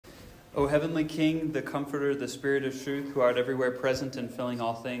O heavenly King, the Comforter, the Spirit of truth, who art everywhere present and filling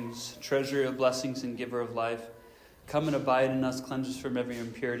all things, treasury of blessings and giver of life, come and abide in us, cleanse us from every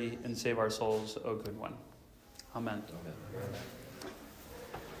impurity, and save our souls, O good one. Amen.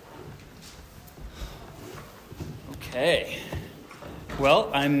 Okay.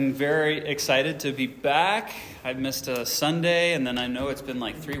 Well, I'm very excited to be back. I missed a Sunday, and then I know it's been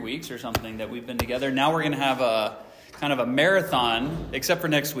like 3 weeks or something that we've been together. Now we're going to have a kind of a marathon, except for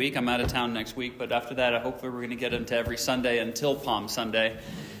next week. I'm out of town next week, but after that, hopefully we're going to get into every Sunday until Palm Sunday.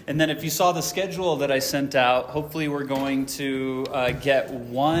 And then if you saw the schedule that I sent out, hopefully we're going to get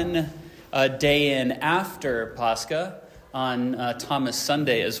one day in after Pascha on Thomas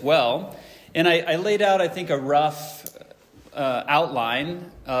Sunday as well. And I laid out, I think, a rough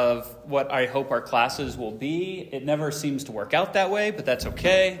outline of what I hope our classes will be. It never seems to work out that way, but that's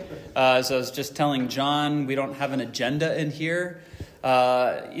okay. As I was just telling John, we don't have an agenda in here,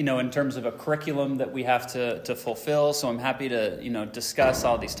 in terms of a curriculum that we have to fulfill. So I'm happy to, discuss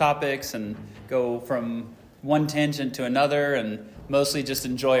all these topics and go from one tangent to another, and mostly just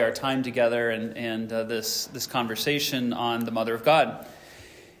enjoy our time together and this conversation on the Mother of God.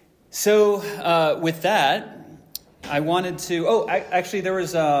 So with that, I wanted to... actually, there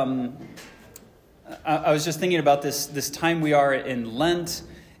was... I was just thinking about this time we are in Lent,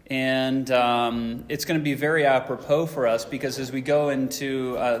 and it's going to be very apropos for us, because as we go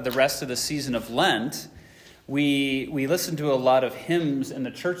into the rest of the season of Lent, we listen to a lot of hymns in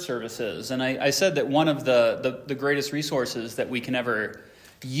the church services. And I said that one of the greatest resources that we can ever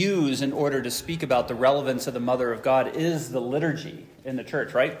use in order to speak about the relevance of the Mother of God is the liturgy in the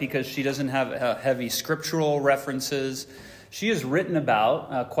church, right? Because she doesn't have heavy scriptural references. She is written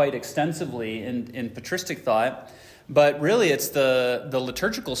about quite extensively in patristic thought, but really it's the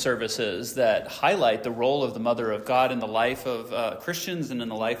liturgical services that highlight the role of the Mother of God in the life of Christians and in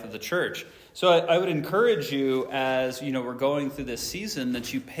the life of the church. So I would encourage you, as we're going through this season,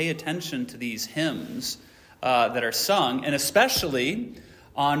 that you pay attention to these hymns that are sung, and especially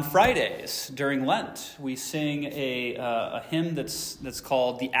on Fridays during Lent, we sing a hymn that's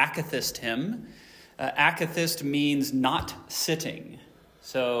called the Akathist hymn. Akathist means not sitting.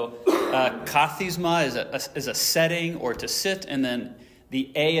 So kathisma is a setting or to sit, and then the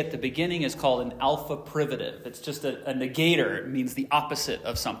A at the beginning is called an alpha privative. It's just a negator. It means the opposite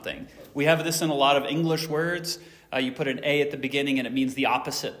of something. We have this in a lot of English words. You put an A at the beginning and it means the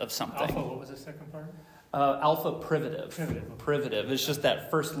opposite of something. Alpha, what was the second part? Alpha privative. Privative. It's just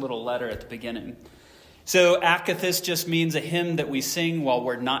that first little letter at the beginning. So akathist just means a hymn that we sing while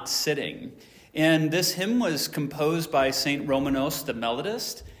we're not sitting. And this hymn was composed by St. Romanos the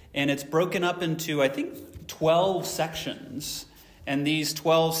Melodist, and it's broken up into, I think, 12 sections. And these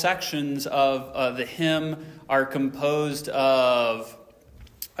 12 sections of the hymn are composed of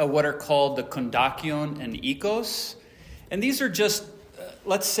what are called the kondakion and ikos. And these are just,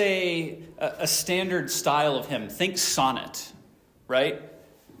 let's say, a standard style of hymn. Think sonnet, right?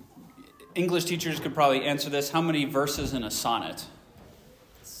 English teachers could probably answer this. How many verses in a sonnet?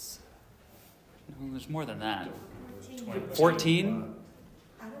 No, there's more than that. 14?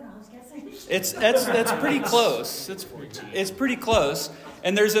 I don't know, I was guessing. That's pretty close. It's pretty close.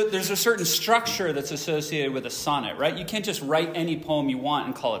 And there's a certain structure that's associated with a sonnet, right? You can't just write any poem you want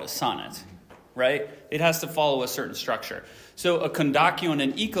and call it a sonnet, right? It has to follow a certain structure. So a kondakion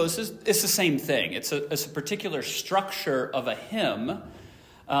and ikos it's the same thing. It's a particular structure of a hymn.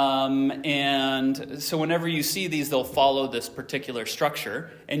 And so whenever you see these, they'll follow this particular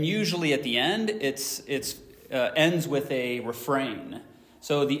structure. And usually at the end, it's ends with a refrain.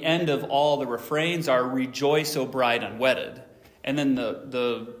 So the end of all the refrains are "Rejoice, O bride unwedded." And then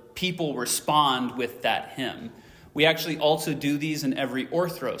the people respond with that hymn. We actually also do these in every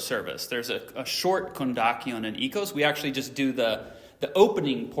orthro service. There's a short kondakion and ikos. We actually just do the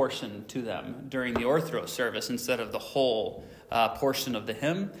opening portion to them during the orthro service instead of the whole portion of the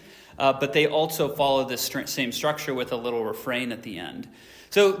hymn. But they also follow this same structure with a little refrain at the end.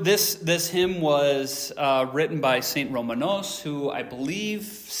 So this hymn was written by St. Romanos, who I believe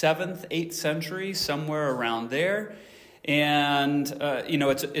 7th, 8th century, somewhere around there. And,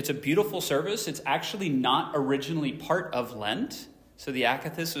 it's a beautiful service. It's actually not originally part of Lent. So the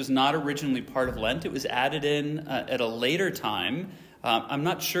Akathist was not originally part of Lent. It was added in at a later time. I'm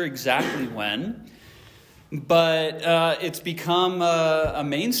not sure exactly when. But it's become a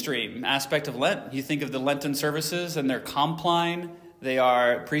mainstream aspect of Lent. You think of the Lenten services and they're compline, they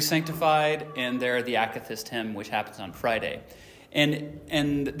are pre-sanctified, and they're the Akathist hymn, which happens on Friday.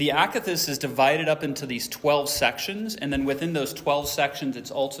 And the Akathist is divided up into these 12 sections, and then within those 12 sections, it's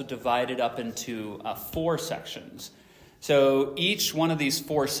also divided up into 4 sections. So each one of these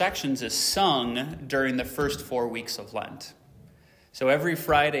 4 sections is sung during the first 4 weeks of Lent. So every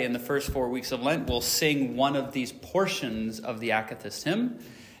Friday in the first 4 weeks of Lent, we'll sing one of these portions of the Akathist hymn.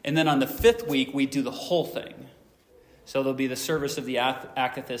 And then on the 5th week, we do the whole thing. So there'll be the service of the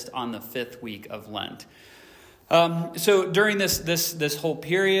Akathist on the 5th week of Lent. So during this whole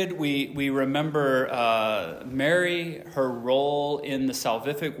period, we remember Mary, her role in the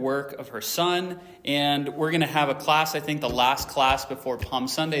salvific work of her son, and we're going to have a class, I think the last class before Palm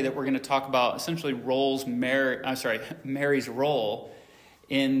Sunday, that we're going to talk about essentially Mary's role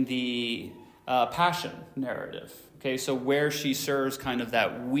in the Passion narrative. Okay, so where she serves kind of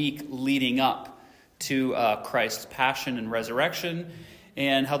that week leading up to Christ's passion and resurrection,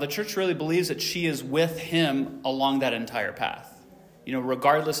 and how the church really believes that she is with him along that entire path.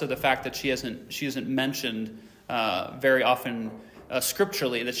 Regardless of the fact that she isn't mentioned very often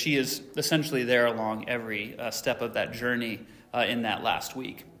scripturally, that she is essentially there along every step of that journey in that last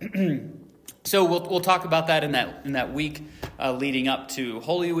week. So we'll talk about that in that week leading up to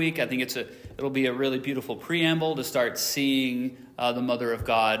Holy Week. I think it'll be a really beautiful preamble to start seeing the Mother of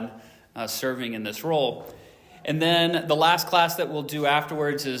God serving in this role. And then the last class that we'll do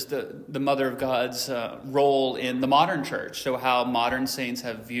afterwards is the Mother of God's role in the modern church. So how modern saints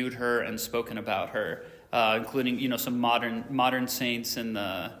have viewed her and spoken about her, including some modern saints in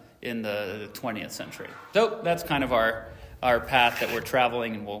the 20th century. So that's kind of our path that we're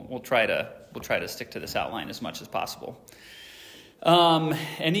traveling, and we'll try to stick to this outline as much as possible.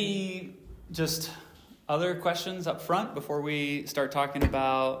 Any just other questions up front before we start talking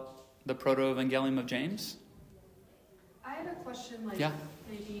about the Protoevangelium of James? I had a question,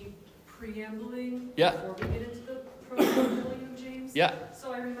 maybe preambling Yeah. before we get into the Protoevangelium of James. Yeah.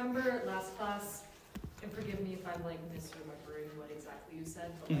 So I remember last class, and forgive me if I'm misremembering what exactly you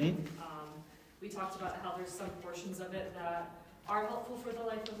said, but we talked about how there's some portions of it that are helpful for the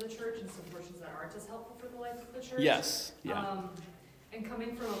life of the church and some portions that aren't as helpful for the life of the church. Yes. Yeah. And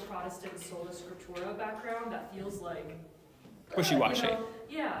coming from a Protestant sola scriptura background, that feels like Wishy-washy.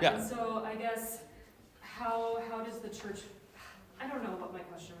 Yeah. And so I guess how does the church? I don't know what my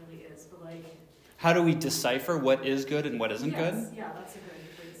question really is, but how do we decipher what is good and what isn't good? Yeah, that's a good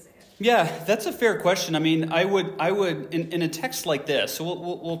way to say it. Yeah, that's a fair question. I mean, I would in a text like this. So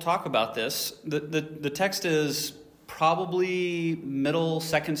we'll talk about this. The text is probably middle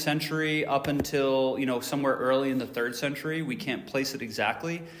 2nd century up until somewhere early in the 3rd century. We can't place it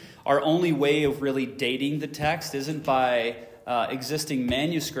exactly. Our only way of really dating the text isn't by existing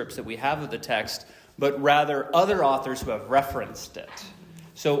manuscripts that we have of the text, but rather other authors who have referenced it.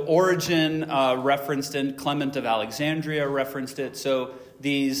 So Origen referenced it, Clement of Alexandria referenced it, so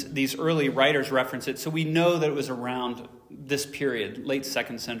these early writers reference it, so we know that it was around this period, late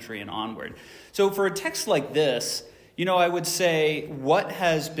 2nd century and onward. So for a text like this, I would say what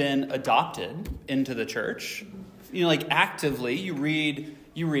has been adopted into the church, actively, you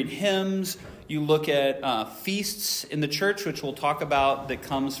read hymns, you look at feasts in the church, which we'll talk about, that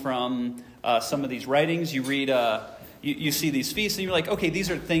comes from some of these writings. You read, you see these feasts, and you're like, okay,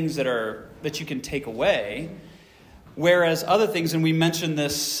 these are things that you can take away. Whereas other things, and we mentioned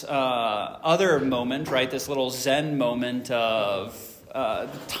this other moment, right? This little Zen moment of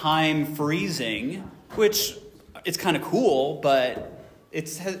time freezing, which it's kind of cool, but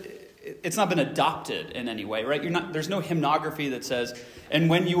it's not been adopted in any way, right? There's no hymnography that says, and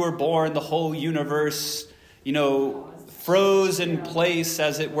when you were born, the whole universe, froze in place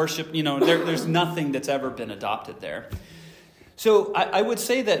as it worshiped. There's nothing that's ever been adopted there. So I would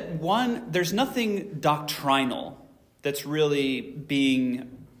say that there's nothing doctrinal that's really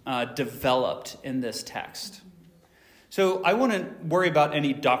being developed in this text. So I wouldn't worry about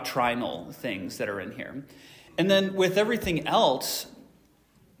any doctrinal things that are in here. And then with everything else,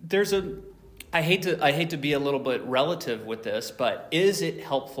 I hate to be a little bit relative with this, but is it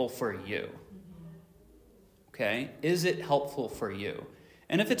helpful for you? Okay? Is it helpful for you?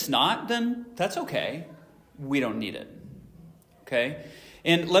 And if it's not, then that's okay. We don't need it. Okay?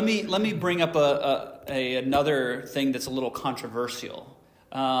 And let me bring up another thing that's a little controversial.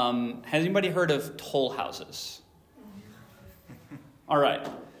 Has anybody heard of toll houses? All right.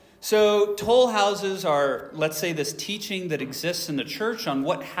 So toll houses are, let's say, this teaching that exists in the church on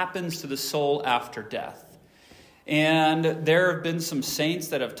what happens to the soul after death. And there have been some saints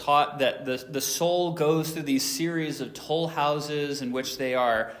that have taught that the soul goes through these series of toll houses in which they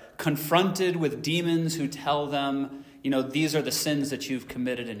are confronted with demons who tell them, these are the sins that you've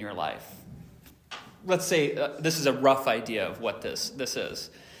committed in your life. Let's say this is a rough idea of what this is.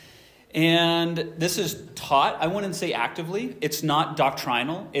 And this is taught, I wouldn't say actively. It's not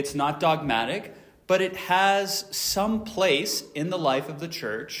doctrinal. It's not dogmatic. but it has some place in the life of the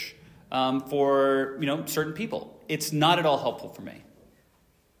church for certain people. It's not at all helpful for me.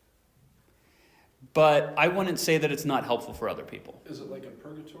 But I wouldn't say that it's not helpful for other people. Is it like a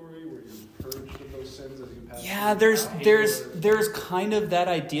purgatory where you're purged of those sins as you pass? Yeah, there's kind of that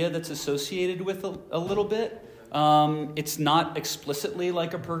idea that's associated with a little bit. It's not explicitly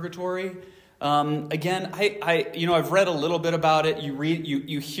like a purgatory. Again, I've read a little bit about it.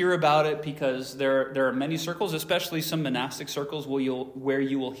 You hear about it because there are many circles, especially some monastic circles, where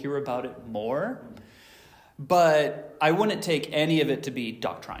you will hear about it more. But I wouldn't take any of it to be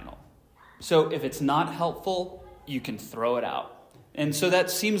doctrinal. So if it's not helpful, you can throw it out. And so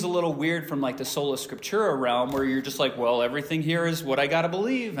that seems a little weird from like the sola scriptura realm, where you're just like, well, everything here is what I got to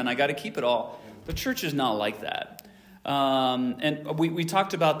believe and I got to keep it all. The church is not like that. And we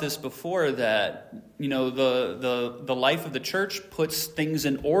talked about this before, that the life of the church puts things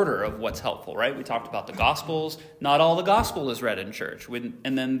in order of what's helpful, right? We talked about the Gospels. Not all the Gospel is read in church.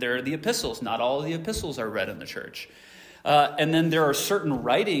 And then there are the epistles. Not all of the epistles are read in the church. And then there are certain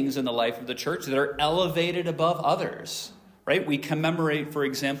writings in the life of the church that are elevated above others, right? We commemorate, for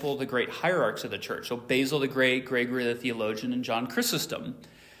example, the great hierarchs of the church. So Basil the Great, Gregory the Theologian, and John Chrysostom.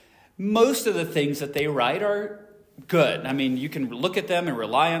 Most of the things that they write are good. I mean, you can look at them and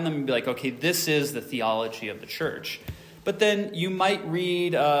rely on them and be like, okay, this is the theology of the church. But then you might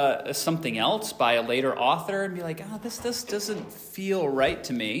read something else by a later author and be like, this doesn't feel right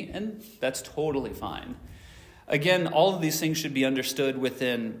to me. And that's totally fine. Again, all of these things should be understood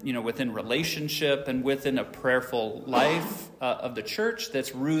within relationship and within a prayerful life of the church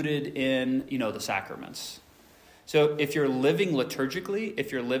that's rooted in, the sacraments. So if you're living liturgically,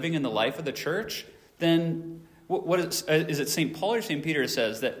 if you're living in the life of the church, then what is it St. Paul or St. Peter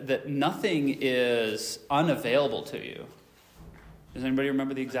says that nothing is unavailable to you? Does anybody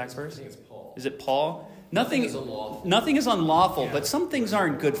remember the exact verse? I think it's Paul. Is it Paul? Nothing is unlawful. Nothing is unlawful, but some things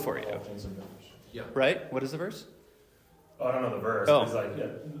aren't good for you. Yeah. Right? What is the verse? Oh, I don't know the verse. Oh. It's like,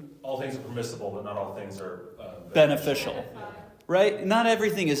 all things are permissible, but not all things are beneficial. Right? Not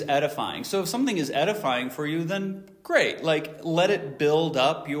everything is edifying. So if something is edifying for you, then great. Like, let it build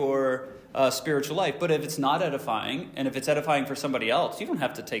up your spiritual life. But if it's not edifying, and if it's edifying for somebody else, you don't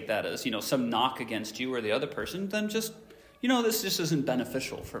have to take that as, some knock against you or the other person. Then just, this just isn't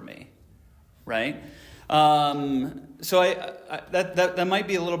beneficial for me. Right? So that might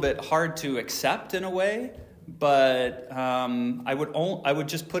be a little bit hard to accept in a way, but I would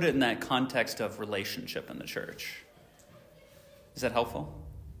just put it in that context of relationship in the church. Is that helpful?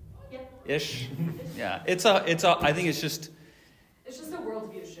 Yeah. Ish? Yeah. I think it's just a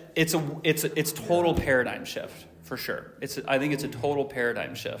worldview shift. It's total paradigm shift for sure. I think it's a total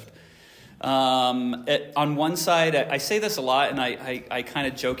paradigm shift. On one side, I say this a lot, and I kind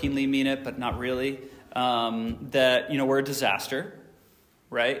of jokingly mean it, but not really. That we're a disaster,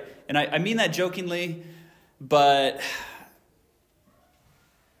 right? And I mean that jokingly, but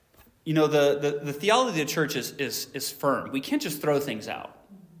the theology of the church is firm. We can't just throw things out.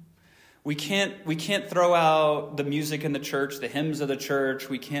 We can't throw out the music in the church, the hymns of the church.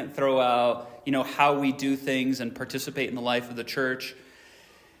 We can't throw out how we do things and participate in the life of the church.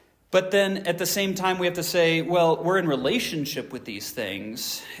 But then at the same time, we have to say, well, we're in relationship with these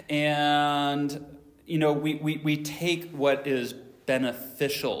things, and we take what is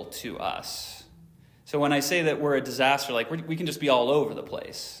beneficial to us. So when I say that we're a disaster, like we can just be all over the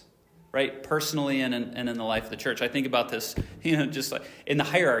place, right? Personally and in the life of the church. I think about this, just like in the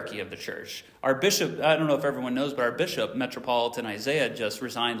hierarchy of the church. Our bishop, I don't know if everyone knows, but our bishop, Metropolitan Isaiah, just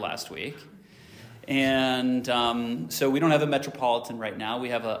resigned last week. And so we don't have a metropolitan right now.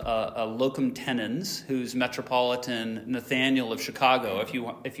 We have a locum tenens, who's Metropolitan Nathaniel of Chicago,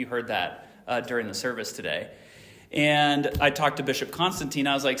 if you heard that during the service today. And I talked to Bishop Constantine.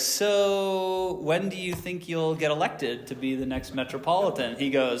 I was like, so when do you think you'll get elected to be the next metropolitan? He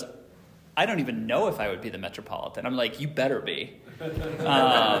goes, I don't even know if I would be the metropolitan. I'm like, you better be.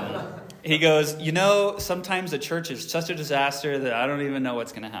 He goes, sometimes the church is such a disaster that I don't even know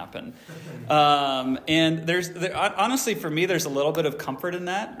what's going to happen. And honestly, for me, there's a little bit of comfort in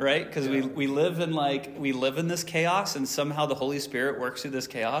that, right? Because we live in this chaos, and somehow the Holy Spirit works through this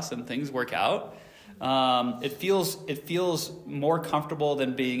chaos, and things work out. It feels more comfortable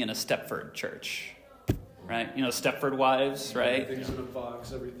than being in a Stepford church. Right? Stepford wives, right? Everything's in a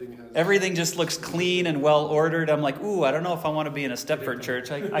box. Everything just looks clean and well ordered. I'm like, I don't know if I want to be in a Stepford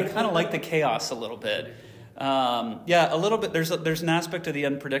church. I kind of like the chaos a little bit. A little bit. There's an aspect of the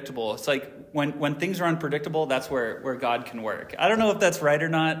unpredictable. It's like when things are unpredictable, that's where God can work. I don't know if that's right or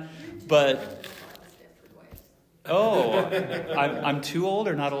not, but Oh, I'm too old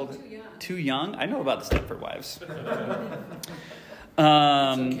or not old? Too young. Too young? I know about the Stepford Wives. It's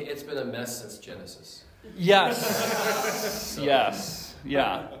okay. It's been a mess since Genesis. Yes. Yes.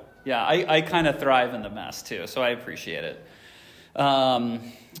 Yeah. Yeah. I kind of thrive in the mess too, so I appreciate it.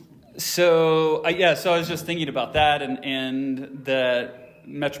 So I was just thinking about that, and the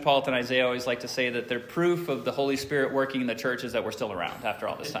Metropolitan Isaiah always like to say that their proof of the Holy Spirit working in the church is that we're still around after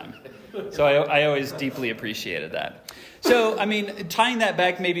all this time. So I always deeply appreciated that. So, I mean, tying that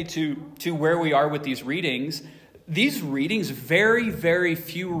back maybe to where we are with these readings, very, very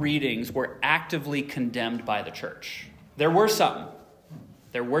few readings were actively condemned by the church. There were some.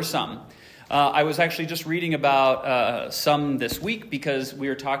 I was actually just reading about some this week because we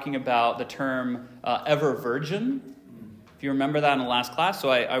were talking about the term ever virgin. If you remember that in the last class, so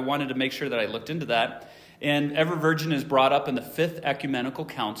I wanted to make sure that I looked into that. And ever virgin is brought up in the Fifth Ecumenical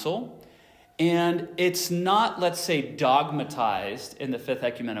Council. And it's not, let's say, dogmatized in the Fifth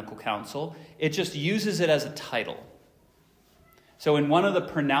Ecumenical Council. It just uses it as a title. So in one of the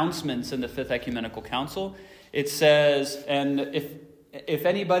pronouncements in the Fifth Ecumenical Council, it says, and if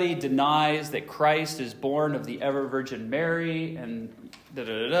anybody denies that Christ is born of the ever Virgin Mary, and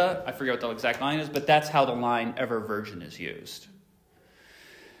I forget what the exact line is, but that's how the line ever virgin is used.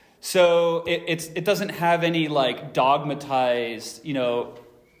 So it doesn't have any like dogmatized,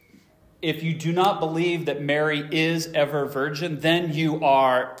 if you do not believe that Mary is ever virgin, then you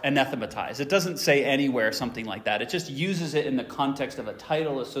are anathematized. It doesn't say anywhere something like that. It just uses it in the context of a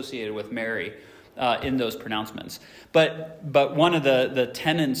title associated with Mary in those pronouncements. But one of the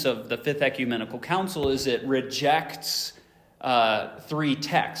tenets of the Fifth Ecumenical Council is it rejects three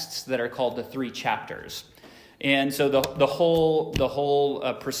texts that are called the three chapters. And so the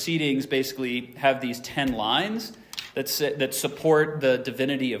whole proceedings basically have these 10 lines that support the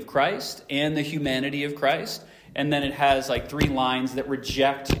divinity of Christ and the humanity of Christ. And then it has like 3 lines that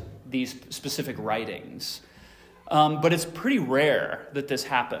reject these specific writings. But it's pretty rare that this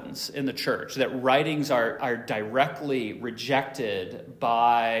happens in the church, that writings are directly rejected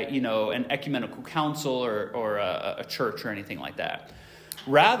by, an ecumenical council or a church or anything like that.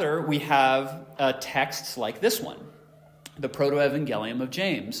 Rather, we have texts like this one, the Protoevangelium of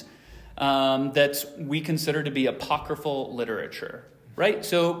James, that we consider to be apocryphal literature, right?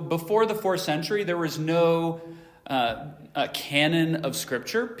 So before the 4th century, there was no canon of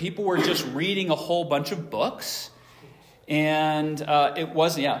Scripture. People were just reading a whole bunch of books. And it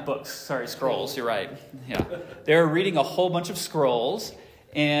wasn't, books. Sorry, scrolls. You're right. Yeah. They were reading a whole bunch of scrolls.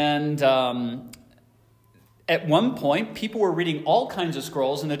 And at one point, people were reading all kinds of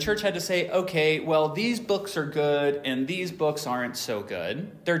scrolls. And the church had to say, okay, well, these books are good and these books aren't so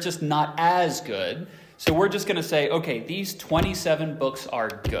good. They're just not as good. So we're just going to say, okay, these 27 books are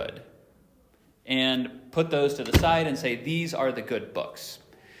good. And put those to the side and say, these are the good books.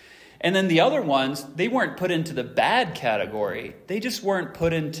 And then the other ones, they weren't put into the bad category. They just weren't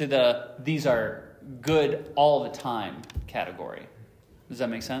put into the these are good all the time category. Does that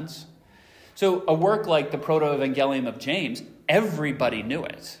make sense? So a work like the Protoevangelium of James, everybody knew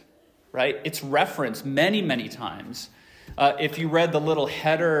it, right? It's referenced many, many times. If you read the little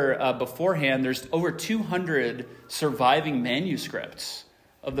header beforehand, there's over 200 surviving manuscripts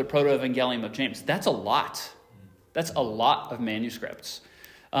of the Protoevangelium of James. That's a lot. That's a lot of manuscripts.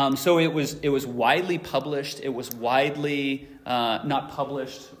 So it was widely published. It was widely not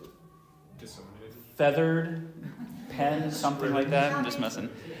published, Disseminated. Feathered, pen, something like that. I'm just messing.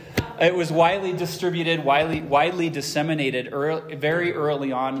 It was widely distributed, widely disseminated very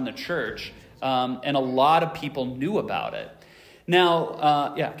early on in the church, and a lot of people knew about it.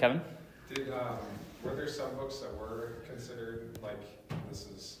 Now, Kevin? Were there some books that were considered like this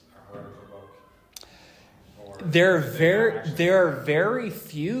is a heretical book? Or There are very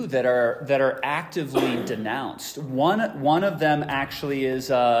few that are actively denounced. One of them actually is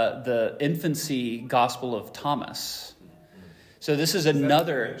the infancy Gospel of Thomas. So this is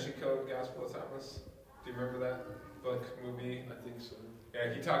another. Is that the Da Vinci Code Gospel of Thomas? Do you remember that book, movie? I think so.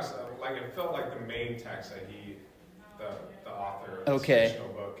 Yeah, he talks like it felt like the main text that the author of this Okay.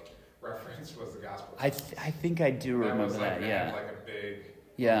 fictional book reference was the Gospel. I think I do remember was that. Yeah. like a big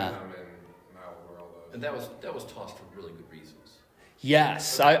Yeah. momentum in my world of. And that was tossed for really good reasons.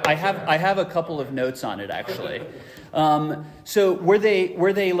 Yes, I have a couple of notes on it actually. So were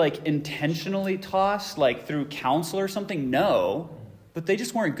they like intentionally tossed like through council or something? No, but they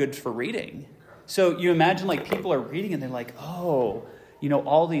just weren't good for reading. So you imagine like people are reading and they're like, oh,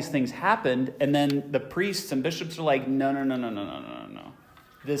 all these things happened, and then the priests and bishops are like, no,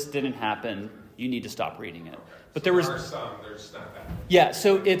 this didn't happen. You need to stop reading it. But So there was are some, there's not that. Yeah,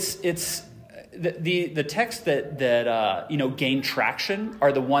 so it's the texts that gain traction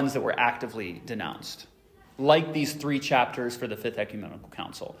are the ones that were actively denounced, like these 3 chapters for the Fifth Ecumenical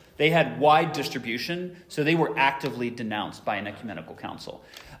Council. They had wide distribution, so they were actively denounced by an ecumenical council.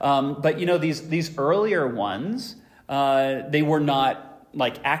 But these earlier ones, they were not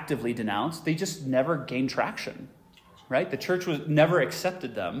actively denounced. They just never gained traction, right? The church never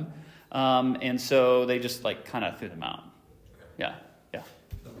accepted them, and so they just kind of threw them out. Yeah.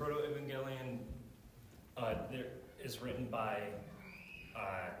 The Protoevangelium there is written by,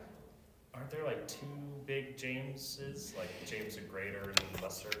 aren't there 2 big Jameses, James the Greater and the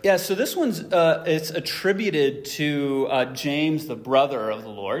Lesser? Yeah, so this one's it's attributed to James, the brother of the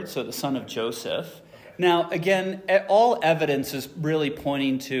Lord, so the son of Joseph. Okay. Now, again, all evidence is really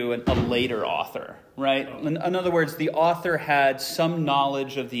pointing to a later author, right? Oh. In other words, the author had some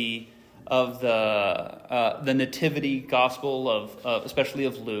knowledge of the nativity gospel of especially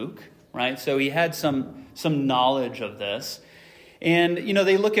of Luke, right? So he had some knowledge of this. And,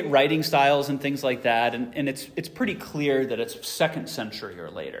 they look at writing styles and things like that, and it's pretty clear that it's 2nd century or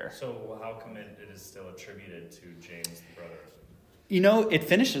later. So how come it is still attributed to James the brother? It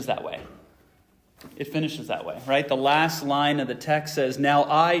finishes that way. It finishes that way, right? The last line of the text says, "Now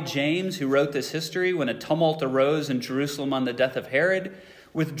I, James, who wrote this history, when a tumult arose in Jerusalem on the death of Herod,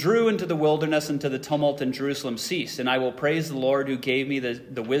 withdrew into the wilderness until the tumult in Jerusalem ceased. And I will praise the Lord who gave me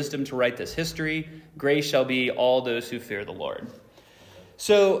the wisdom to write this history. Grace shall be all those who fear the Lord."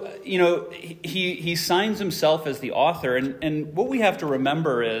 So, he signs himself as the author. And what we have to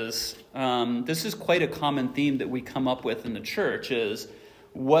remember is, this is quite a common theme that we come up with in the church, is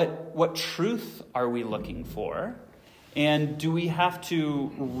what truth are we looking for? And do we have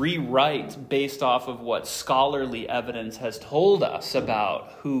to rewrite based off of what scholarly evidence has told us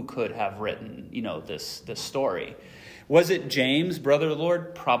about who could have written, this story? Was it James, brother of the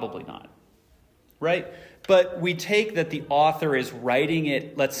Lord? Probably not, right? But we take that the author is writing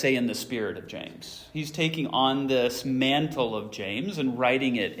it, let's say, in the spirit of James. He's taking on this mantle of James and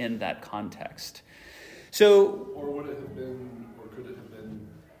writing it in that context. So, or would it have been, or could it have been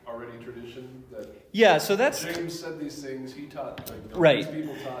already tradition that? Yeah, so that's James said these things. He taught, right. These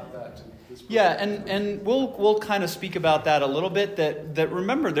people taught that to this person. Yeah, and we'll kind of speak about that a little bit. That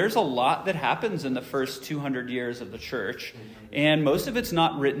remember, there's a lot that happens in the first 200 years of the church, and most of it's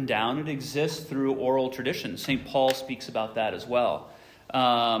not written down. It exists through oral tradition. St. Paul speaks about that as well,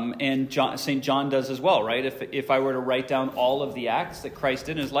 and St. John does as well, right? If I were to write down all of the acts that Christ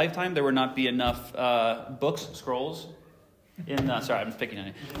did in his lifetime, there would not be enough scrolls. Sorry, I'm picking on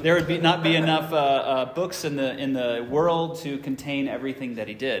you. There would not be enough books in the world to contain everything that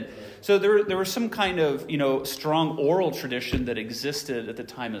he did. So there was some kind of strong oral tradition that existed at the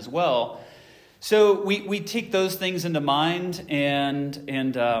time as well. So we take those things into mind, and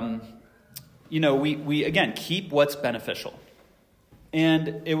we again keep what's beneficial.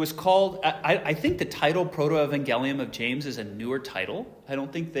 And it was called. I think the title Protoevangelium of James is a newer title. I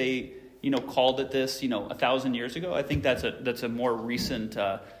don't think they called it this, 1,000 years ago. I think that's a more recent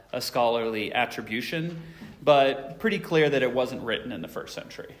a scholarly attribution, but pretty clear that it wasn't written in the 1st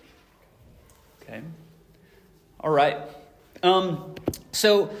century. Okay. All right.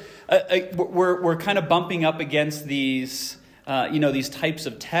 So we're kind of bumping up against these, these types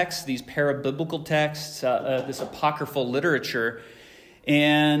of texts, these parabiblical texts, this apocryphal literature.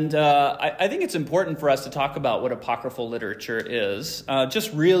 And I think it's important for us to talk about what apocryphal literature is.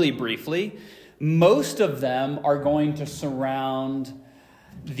 Just really briefly, most of them are going to surround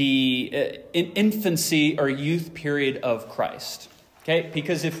the infancy or youth period of Christ. Okay,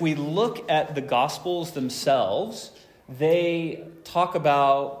 because if we look at the Gospels themselves, they talk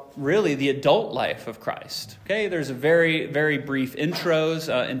about really the adult life of Christ. Okay, there's a very, very brief intros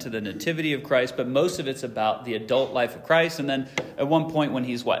into the nativity of Christ, but most of it's about the adult life of Christ. And then at one point when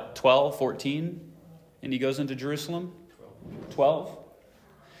he's 12, 14, and he goes into Jerusalem? 12.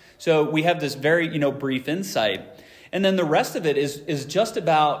 So we have this very, brief insight. And then the rest of it is just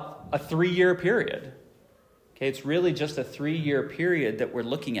about a 3-year period. Okay, it's really just a 3-year period that we're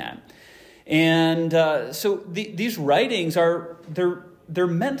looking at. And so these writings they're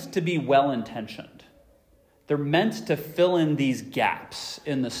meant to be well-intentioned. They're meant to fill in these gaps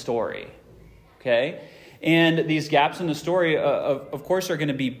in the story. Okay? And these gaps in the story, of course, are going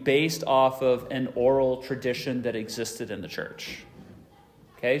to be based off of an oral tradition that existed in the church.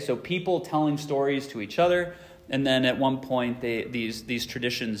 Okay? So people telling stories to each other, and then at one point these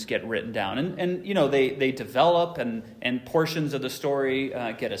traditions get written down. And they develop, and portions of the story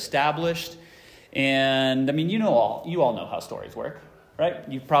get established. And I mean, you all know how stories work. right?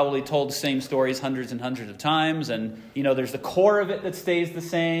 You've probably told the same stories hundreds and hundreds of times, and, there's the core of it that stays the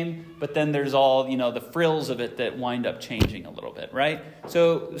same, but then there's all, the frills of it that wind up changing a little bit, right?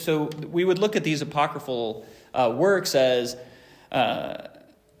 So we would look at these apocryphal works as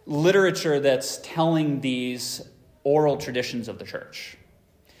literature that's telling these oral traditions of the church.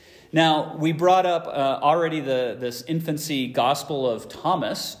 Now, we brought up already this infancy Gospel of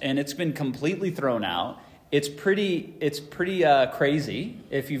Thomas, and it's been completely thrown out. It's pretty crazy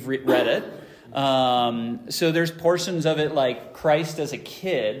if you've read it. So there's portions of it like Christ as a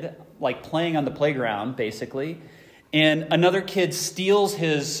kid, like playing on the playground, basically. And another kid steals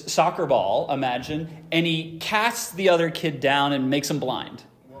his soccer ball, imagine, and he casts the other kid down and makes him blind.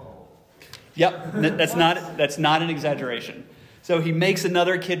 Whoa. Yep, that's not an exaggeration. So he makes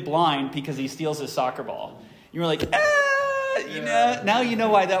another kid blind because he steals his soccer ball. You're like, now you know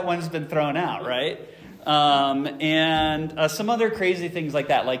why that one's been thrown out, right? And some other crazy things like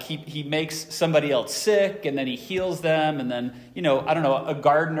that. Like he makes somebody else sick and then he heals them. And then, a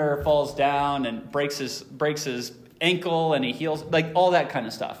gardener falls down and breaks his ankle and he heals, like all that kind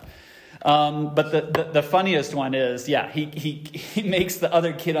of stuff. But the funniest one is, he makes the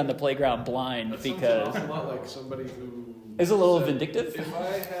other kid on the playground blind That because sounds a lot like somebody who is a little said, vindictive. If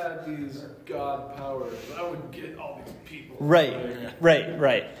I had these God powers, I would get all these people.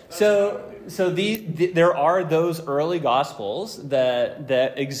 Right. So there are those early gospels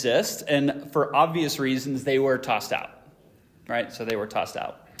that exist, and for obvious reasons, they were tossed out. Right? So they were tossed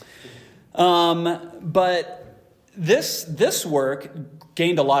out. But this work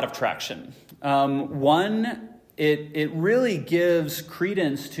gained a lot of traction. It really gives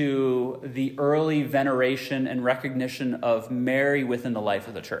credence to the early veneration and recognition of Mary within the life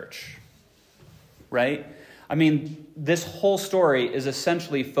of the church. Right? I mean, this whole story is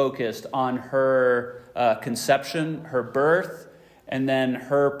essentially focused on her conception, her birth, and then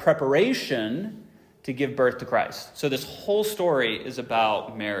her preparation to give birth to Christ. So this whole story is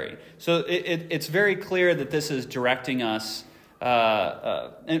about Mary. So it's very clear that this is directing us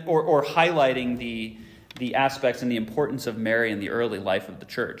or highlighting the aspects and the importance of Mary in the early life of the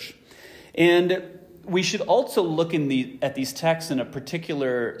church. And we should also look at these texts in a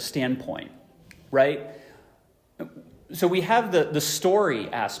particular standpoint, right? So we have the story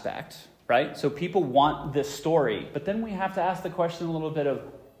aspect, right? So people want this story, but then we have to ask the question a little bit of,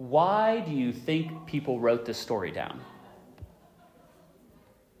 why do you think people wrote this story down?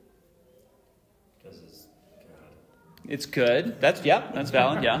 Because it's God. It's good. That's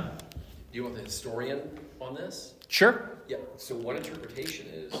valid, yeah. Do you want the historian on this? Sure. Yeah. So one interpretation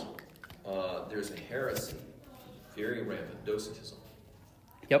is there's a heresy, very rampant, Docetism.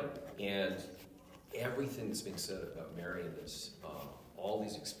 Yep. And everything that's being said about Mary in this, all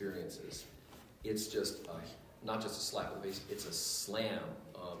these experiences, it's just not just a slap in the face, it's a slam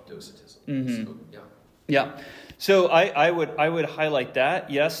of Docetism. Mm-hmm. So, yeah. Yeah. So I would highlight that.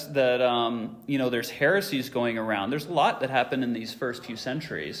 Yes, that there's heresies going around. There's a lot that happened in these first few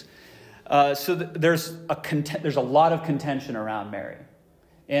centuries. So there's a lot of contention around Mary.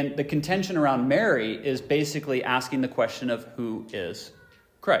 And the contention around Mary is basically asking the question of who is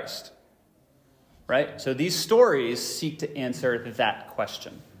Christ. Right? So these stories seek to answer that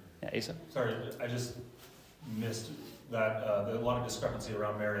question. Yeah, Asa? Sorry, I just missed that a lot of discrepancy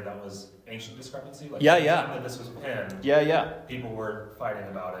around Mary. That was ancient discrepancy. Like, Yeah. That this was penned. Yeah. People were fighting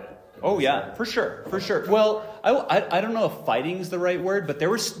about it. Oh yeah, for sure. Well, I don't know if fighting's the right word, but there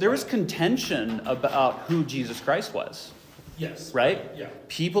was contention about who Jesus Christ was. Yes. Right? Yeah.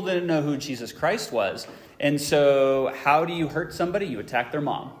 People didn't know who Jesus Christ was, and so how do you hurt somebody? You attack their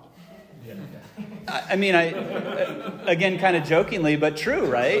mom. Yeah. I mean, again, kind of jokingly, but true,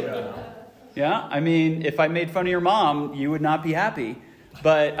 right? Yeah. I mean, if I made fun of your mom, you would not be happy.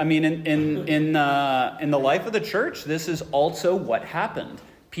 But I mean, in the life of the church, this is also what happened.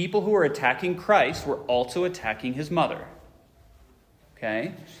 People who were attacking Christ were also attacking his mother.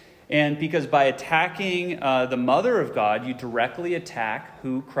 Okay? And because by attacking the mother of God, you directly attack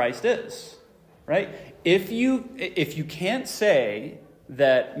who Christ is. Right? If you can't say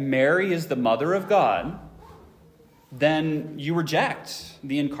that Mary is the mother of God, then you reject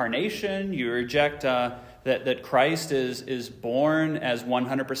the incarnation, you reject that Christ is born as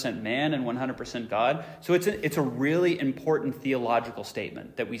 100% man and 100% God. So it's a really important theological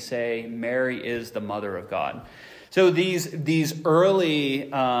statement that we say Mary is the mother of God. So these early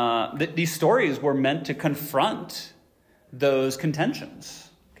these stories were meant to confront those contentions.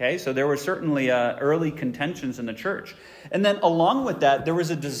 Okay, so there were certainly early contentions in the church. And then along with that, there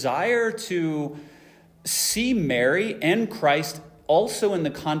was a desire to see Mary and Christ also in the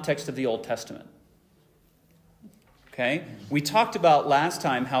context of the Old Testament. Okay? We talked about last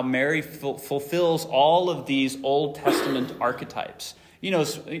time how Mary fulfills all of these Old Testament archetypes. You know,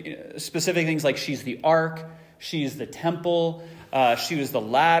 specific things like she's the ark, she's the temple, she was the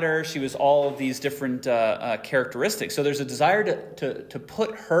ladder, she was all of these different characteristics. So there's a desire to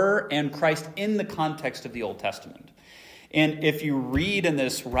put her and Christ in the context of the Old Testament. And if you read in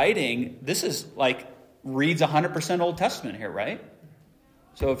this writing, this is like, reads 100% Old Testament here, right?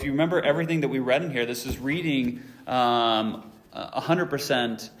 So if you remember everything that we read in here, this is reading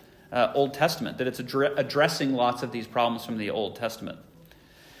 100% Old Testament, that it's addressing lots of these problems from the Old Testament.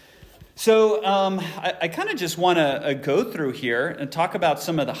 So I kind of just want to go through here and talk about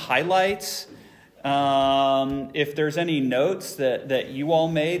some of the highlights. If there's any notes that you all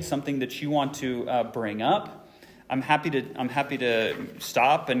made, something that you want to bring up, I'm happy to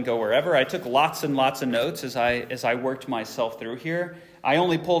stop and go wherever. I took lots and lots of notes as I worked myself through here. I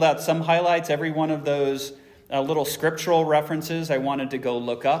only pulled out some highlights. Every one of those little scriptural references I wanted to go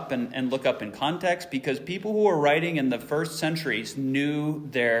look up and look up in context, because people who were writing in the first centuries knew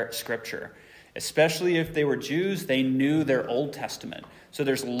their scripture. Especially if they were Jews, they knew their Old Testament. So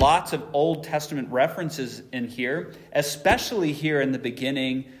there's lots of Old Testament references in here, especially here in the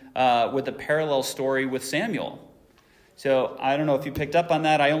beginning with the parallel story with Samuel. So I don't know if you picked up on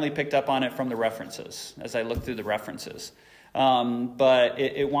that. I only picked up on it from the references as I looked through the references. But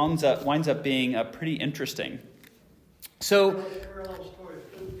it winds up being pretty interesting. So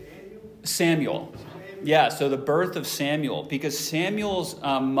Samuel. Yeah, so the birth of Samuel, because Samuel's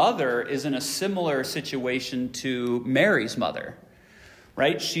mother is in a similar situation to Mary's mother,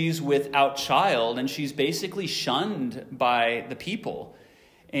 right? She's without child, and she's basically shunned by the people.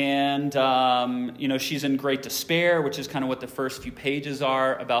 And, she's in great despair, which is kind of what the first few pages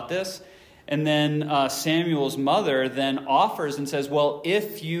are about this. And then Samuel's mother then offers and says, well,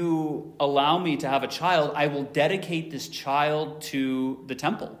 if you allow me to have a child, I will dedicate this child to the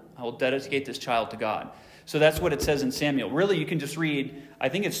temple. I will dedicate this child to God. So that's what it says in Samuel. Really, you can just read, I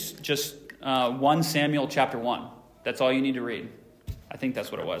think it's just 1 Samuel chapter 1. That's all you need to read. I think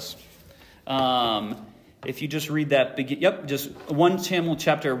that's what it was. If you just read that, just 1 Samuel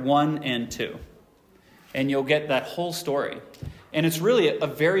chapter 1 and 2. And you'll get that whole story. And it's really a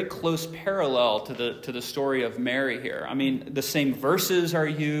very close parallel to the story of Mary here. I mean, the same verses are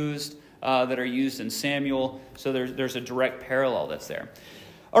used that are used in Samuel. So there's a direct parallel that's there.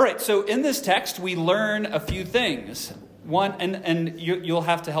 All right, so in this text, we learn a few things. One, and you'll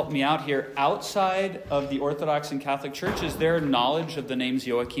have to help me out here. Outside of the Orthodox and Catholic Church, is there knowledge of the names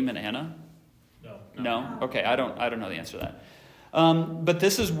Joachim and Anna? No? Okay, I don't know the answer to that. But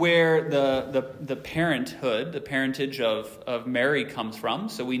this is where the parenthood, the parentage of Mary comes from.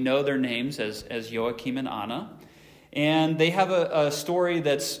 So we know their names as Joachim and Anna. And they have a story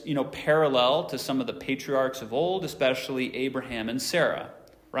that's, parallel to some of the patriarchs of old, especially Abraham and Sarah,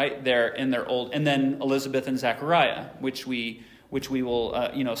 right? They're in their old, and then Elizabeth and Zechariah, which we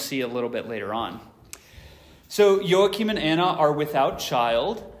will, see a little bit later on. So Joachim and Anna are without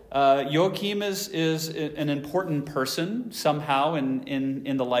child. Joachim is an important person somehow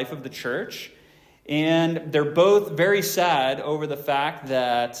in the life of the church. And they're both very sad over the fact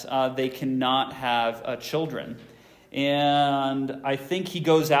that they cannot have children. And I think he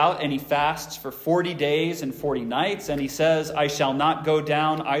goes out and he fasts for 40 days and 40 nights. And he says, I shall not go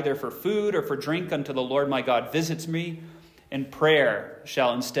down either for food or for drink until the Lord my God visits me. And prayer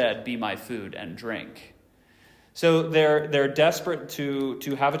shall instead be my food and drink. So they're desperate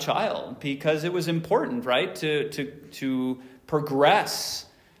to have a child because it was important, right, to progress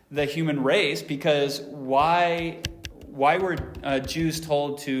the human race. Because why were Jews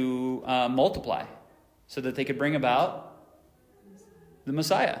told to multiply? So that they could bring about the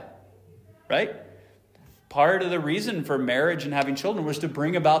Messiah, right? Part of the reason for marriage and having children was to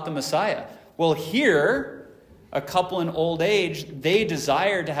bring about the Messiah. Well, here, a couple in old age, they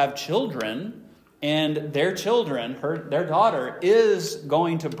desire to have children, and their children, their daughter, is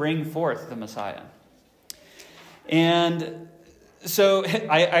going to bring forth the Messiah. And so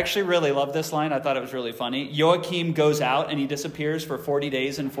I actually really love this line. I thought it was really funny. Joachim goes out and he disappears for 40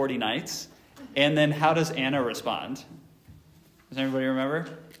 days and 40 nights. And then how does Anna respond? Does anybody remember?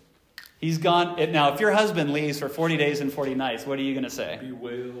 He's gone. Now, if your husband leaves for 40 days and 40 nights, what are you going to say?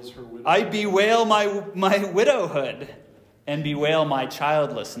 Bewails her widowhood. I bewail my widowhood and bewail my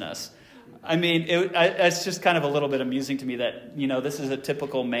childlessness. I mean, it's just kind of a little bit amusing to me that, this is a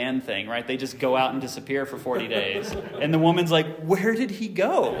typical man thing, right? They just go out and disappear for 40 days. And the woman's like, where did he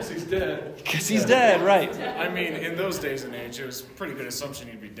go? Because he's dead. Because he's dead, right. I mean, in those days and age, it was a pretty good assumption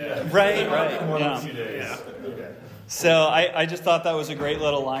he'd be dead. Right. More than Yeah. a few days. Yeah. Okay. So I just thought that was a great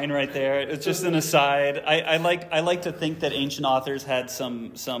little line right there. It's just an aside. I like to think that ancient authors had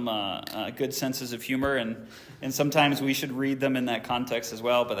some good senses of humor, and sometimes we should read them in that context as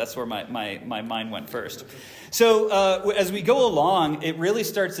well. But that's where my mind went first. So as we go along, it really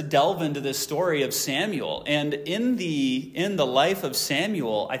starts to delve into this story of Samuel, and in the life of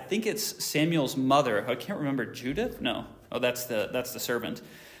Samuel, I think it's Samuel's mother. I can't remember, Judith. No, that's the servant.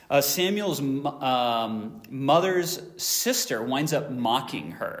 Samuel's mother's sister winds up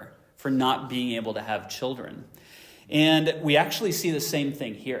mocking her for not being able to have children. And we actually see the same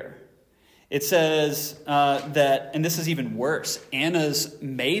thing here. It says that, and this is even worse, Anna's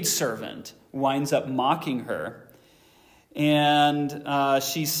maidservant winds up mocking her. And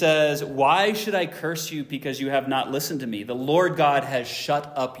she says, "Why should I curse you because you have not listened to me? The Lord God has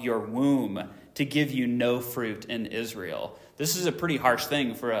shut up your womb to give you no fruit in Israel." This is a pretty harsh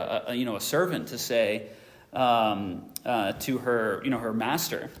thing for a servant to say to her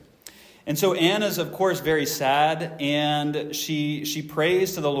master. And so Anna's, of course, very sad, and she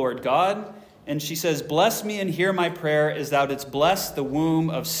prays to the Lord God, and she says, "Bless me and hear my prayer as thou didst bless the womb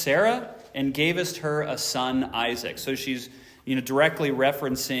of Sarah and gavest her a son Isaac." So she's directly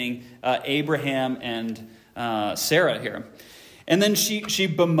referencing Abraham and Sarah here. And then she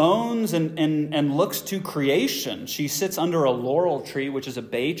bemoans and looks to creation. She sits under a laurel tree, which is a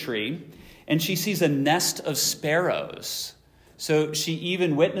bay tree, and she sees a nest of sparrows. So she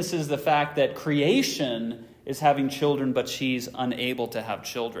even witnesses the fact that creation is having children, but she's unable to have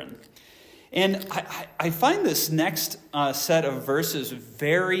children. And I find this next set of verses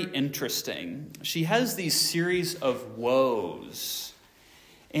very interesting. She has these series of woes.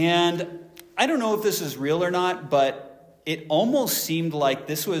 And I don't know if this is real or not, but it almost seemed like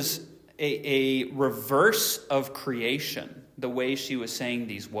this was a reverse of creation, the way she was saying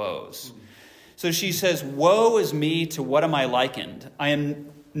these woes. So she says, "Woe is me, to what am I likened? I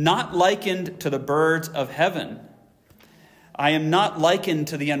am not likened to the birds of heaven. I am not likened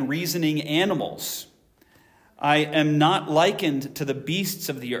to the unreasoning animals. I am not likened to the beasts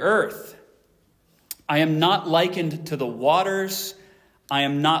of the earth. I am not likened to the waters. I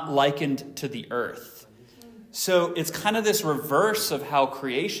am not likened to the earth." So it's kind of this reverse of how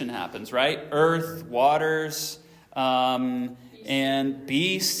creation happens, right? Earth, waters, and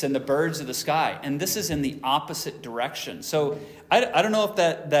beasts, and the birds of the sky. And this is in the opposite direction. So I don't know if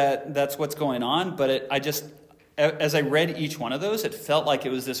that's what's going on, but as I read each one of those, it felt like it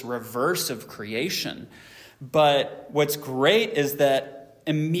was this reverse of creation. But what's great is that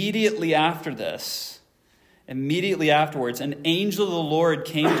immediately afterwards, an angel of the Lord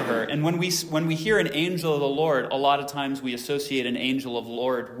came to her. And when we hear an angel of the Lord, a lot of times we associate an angel of the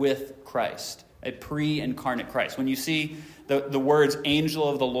Lord with Christ, a pre-incarnate Christ. When you see the words angel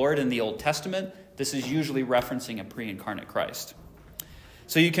of the Lord in the Old Testament, this is usually referencing a pre-incarnate Christ.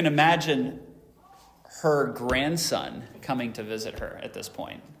 So you can imagine her grandson coming to visit her at this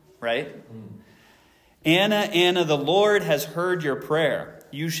point, right? "Anna, Anna, the Lord has heard your prayer.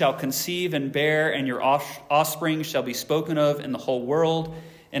 You shall conceive and bear, and your offspring shall be spoken of in the whole world."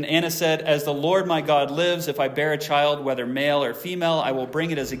 And Anna said, "As the Lord my God lives, if I bear a child, whether male or female, I will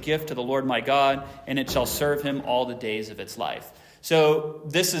bring it as a gift to the Lord my God, and it shall serve him all the days of its life." So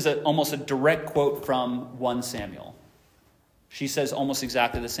this is almost a direct quote from 1 Samuel. She says almost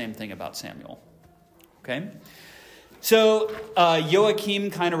exactly the same thing about Samuel. Okay? So Joachim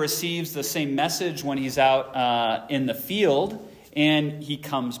kind of receives the same message when he's out in the field. And he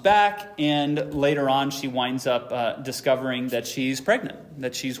comes back, and later on she winds up discovering that she's pregnant,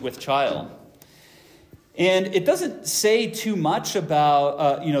 that she's with child. And it doesn't say too much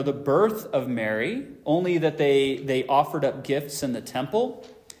about the birth of Mary, only that they offered up gifts in the temple.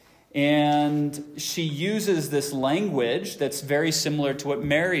 And she uses this language that's very similar to what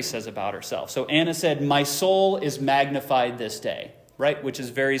Mary says about herself. So Anna said, "My soul is magnified this day," right? Which is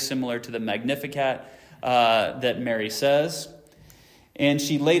very similar to the Magnificat that Mary says. And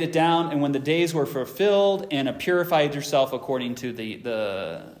she laid it down, and when the days were fulfilled, Anna purified herself according to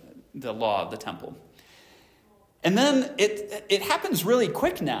the law of the temple. And then it happens really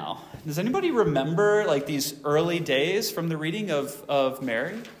quick now. Does anybody remember like these early days from the reading of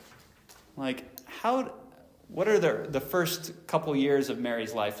Mary? Like what are the first couple years of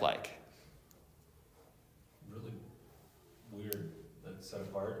Mary's life like? Really weird, like set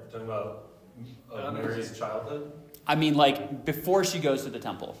apart. Talking about Mary's childhood. I mean, like, before she goes to the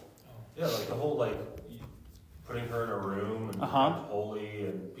temple. Yeah, like the whole, like, putting her in a room and holy,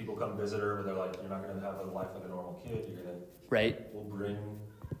 and people come visit her, but they're like, "You're not going to have a life like a normal kid. You're going to..." Right. We'll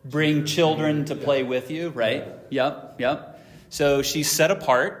bring children to play with you, right? Yeah. Yep. So she's set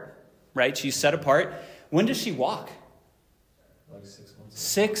apart, right? She's set apart. When does she walk? Like 6 months.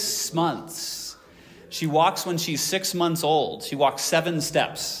 6 months. She walks when she's 6 months old. She walks 7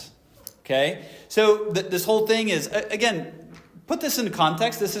 steps. Okay? So this whole thing is, again, put this into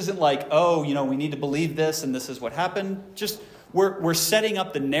context. This isn't like, oh, we need to believe this and this is what happened. Just we're setting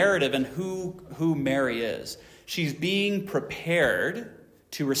up the narrative and who Mary is. She's being prepared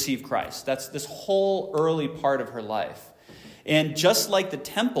to receive Christ. That's this whole early part of her life. And just like the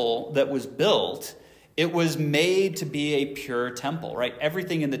temple that was built, it was made to be a pure temple, right?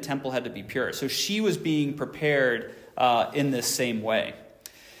 Everything in the temple had to be pure. So she was being prepared in this same way.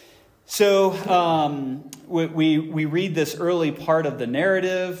 So we read this early part of the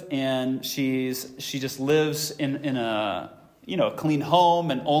narrative, and she just lives in a clean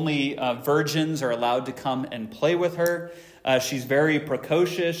home, and only virgins are allowed to come and play with her. She's very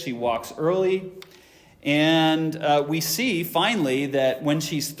precocious. She walks early. And we see finally that when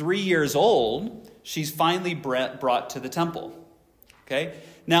she's 3 years old, she's finally brought to the temple. Okay?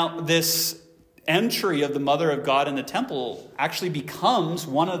 Now, this entry of the Mother of God in the temple actually becomes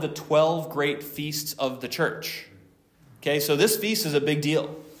one of the 12 great feasts of the church. Okay? So this feast is a big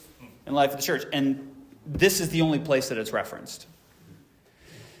deal in the life of the church. And this is the only place that it's referenced.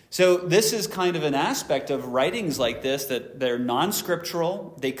 So this is kind of an aspect of writings like this that they're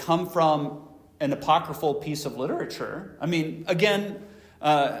non-scriptural. They come from an apocryphal piece of literature. I mean, again,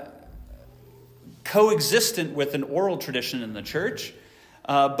 coexistent with an oral tradition in the church,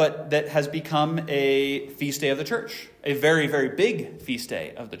 but that has become a feast day of the church, a very, very big feast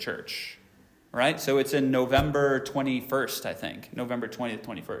day of the church, right? So it's in November 21st, I think. November 20th,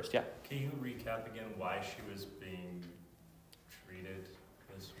 21st, yeah. Can you recap again why she was being treated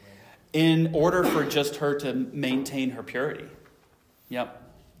this way? In order for just her to maintain her purity. Yep.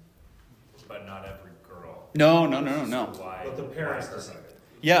 But not every girl. No. So why? But the parents decided.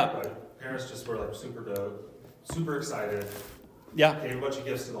 Yeah. Like, parents just were like super dope, super excited. Yeah. Gave a bunch of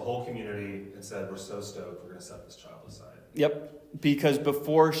gifts to the whole community and said, we're so stoked, we're going to set this child aside. Yep. Because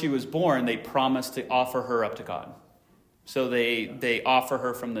before she was born, they promised to offer her up to God. So they offer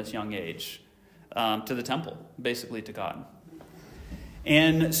her from this young age to the temple, basically to God.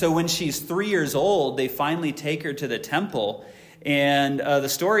 And so when she's 3 years old, they finally take her to the temple. And the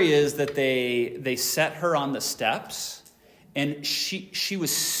story is that they set her on the steps. And she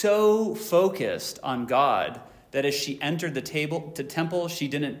was so focused on God that as she entered the temple, she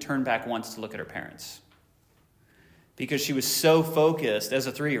didn't turn back once to look at her parents. Because she was so focused as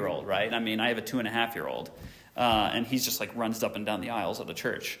a 3-year-old, right? I mean, I have a 2.5-year-old. And he's just like runs up and down the aisles of the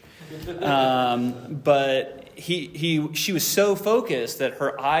church. But she was so focused that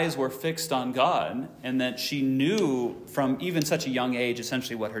her eyes were fixed on God, and that she knew from even such a young age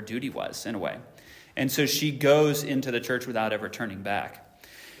essentially what her duty was in a way. And so she goes into the church without ever turning back.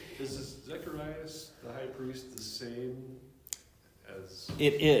 Is Zacharias, the high priest, the same as...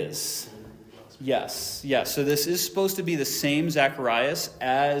 It is. Yes. So this is supposed to be the same Zacharias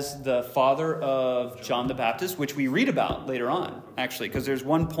as the father of John the Baptist, which we read about later on, actually, because there's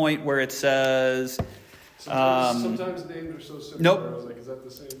one point where it says... Sometimes names are so similar. Nope. I was like, is that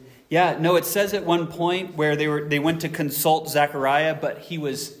the same? Yeah, no, it says at one point where they went to consult Zechariah, but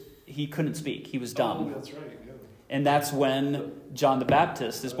he couldn't speak. He was dumb. Oh, that's right, yeah. And that's when John the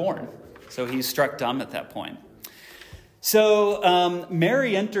Baptist is born. So he's struck dumb at that point. So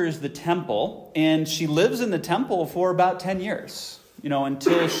Mary enters the temple, and she lives in the temple for about 10 years,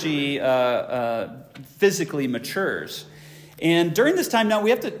 until she physically matures. And during this time, now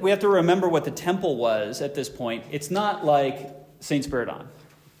we have to remember what the temple was at this point. It's not like St. Spiridon.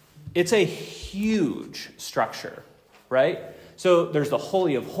 It's a huge structure, right? So there's the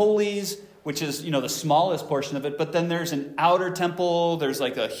Holy of Holies, which is, the smallest portion of it. But then there's an outer temple. There's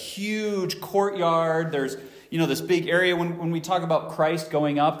like a huge courtyard. There's, this big area. When we talk about Christ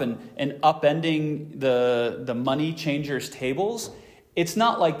going up and upending the money changers' tables, it's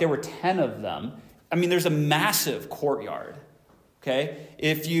not like there were 10 of them. I mean, there's a massive courtyard. Okay,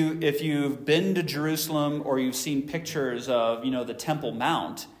 if you've been to Jerusalem or you've seen pictures of the Temple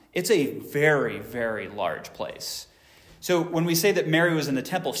Mount, it's a very, very large place. So when we say that Mary was in the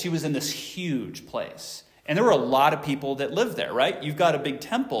temple, she was in this huge place, and there were a lot of people that lived there. Right? You've got a big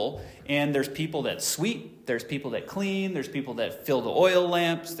temple, and there's people that sweep, there's people that clean, there's people that fill the oil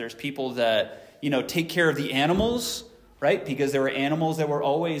lamps, there's people that take care of the animals. Right? Because there were animals that were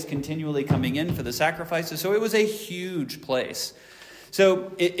always continually coming in for the sacrifices. So it was a huge place.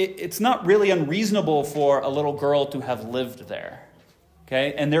 So it's not really unreasonable for a little girl to have lived there.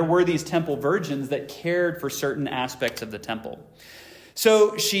 Okay? And there were these temple virgins that cared for certain aspects of the temple.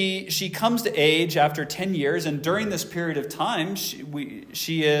 So she comes to age after 10 years, and during this period of time,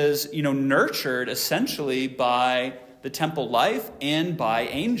 she is nurtured essentially by the temple life and by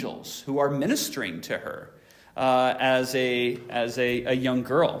angels who are ministering to her as a young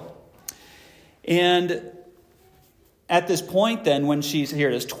girl. And at this point then, when she's here,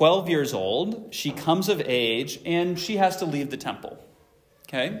 it is 12 years old, she comes of age and she has to leave the temple.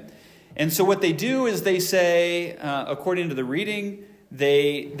 Okay? And so what they do is they say, according to the reading,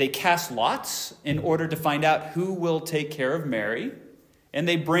 they cast lots in order to find out who will take care of Mary. And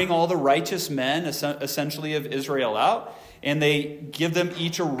they bring all the righteous men, essentially, of Israel out, and they give them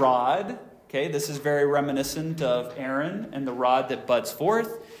each a rod. Okay, this is very reminiscent of Aaron and the rod that buds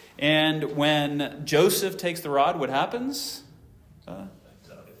forth. And when Joseph takes the rod, what happens?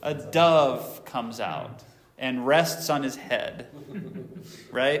 A dove comes out and rests on his head.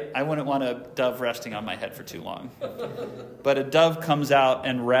 Right? I wouldn't want a dove resting on my head for too long. But a dove comes out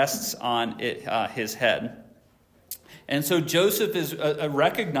and rests on his head. And so Joseph is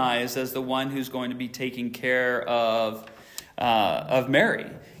recognized as the one who's going to be taking care of Mary.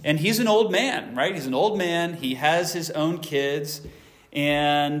 And he's an old man, right? He's an old man. He has his own kids.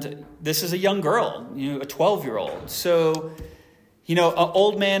 And this is a young girl, a 12-year-old. So, an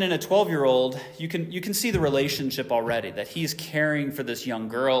old man and a 12-year-old, you can see the relationship already, that he's caring for this young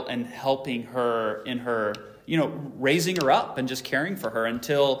girl and helping her in her, raising her up and just caring for her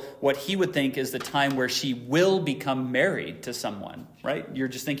until what he would think is the time where she will become married to someone, right? You're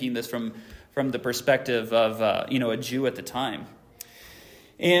just thinking this from the perspective of, a Jew at the time.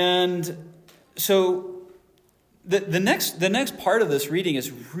 And so the next part of this reading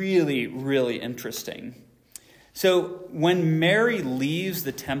is really, really interesting. So when Mary leaves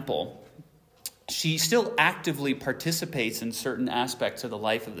the temple, she still actively participates in certain aspects of the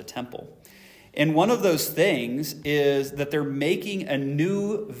life of the temple. And one of those things is that they're making a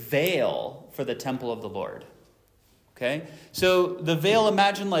new veil for the temple of the Lord. Okay? So the veil,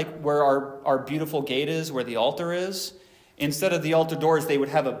 imagine like where our beautiful gate is, where the altar is. Instead of the altar doors, they would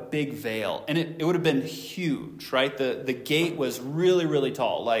have a big veil. And it would have been huge, right? The gate was really, really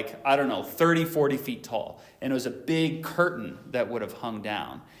tall, like, 30, 40 feet tall. And it was a big curtain that would have hung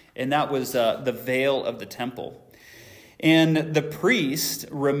down. And that was the veil of the temple. And the priest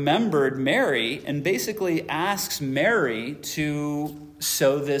remembered Mary and basically asks Mary to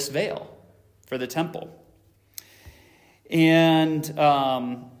sew this veil for the temple. And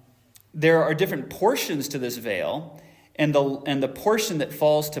there are different portions to this veil. And the portion that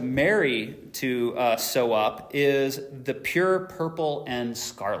falls to Mary to sew up is the pure purple and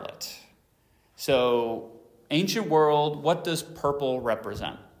scarlet. So, ancient world, what does purple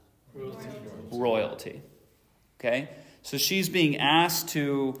represent? Royalty. Okay? So she's being asked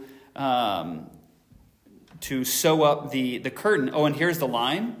to sew up the curtain. Oh, and here's the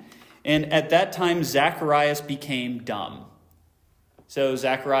line. And at that time, Zacharias became dumb. So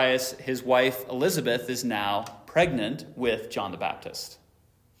Zacharias, his wife Elizabeth, is now pregnant with John the Baptist.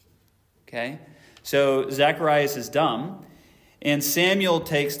 Okay? So Zacharias is dumb, and Samuel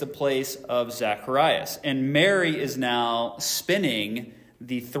takes the place of Zacharias. And Mary is now spinning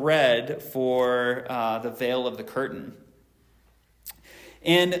the thread for the veil of the curtain.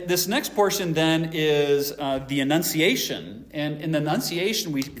 And this next portion then is the Annunciation. And in the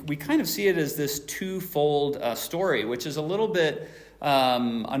Annunciation, we kind of see it as this twofold story, which is a little bit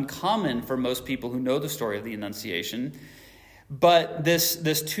uncommon for most people who know the story of the Annunciation. But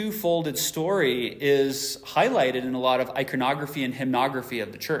this two-folded story is highlighted in a lot of iconography and hymnography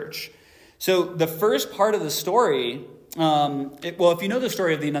of the church. So the first part of the story, if you know the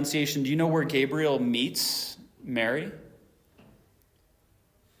story of the Annunciation, do you know where Gabriel meets Mary?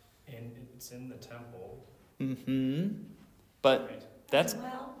 And it's in the temple. Mm-hmm. But that's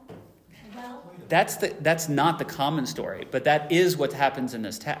Well, that's not the common story, but that is what happens in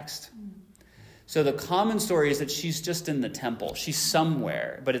this text. So the common story is that she's just in the temple. She's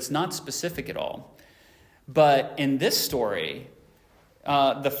somewhere, but it's not specific at all. But in this story,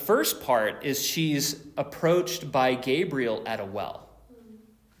 the first part is she's approached by Gabriel at a well.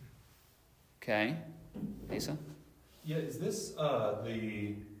 Okay? Asa? Yeah, is this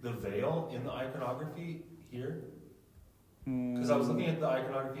the veil in the iconography here? Because I was looking at the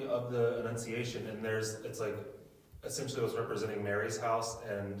iconography of the Annunciation, and it's like essentially what's representing Mary's house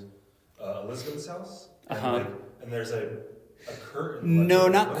and Elizabeth's house, and there's a curtain. No,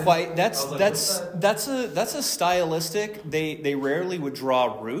 not quite. That's a stylistic. They rarely would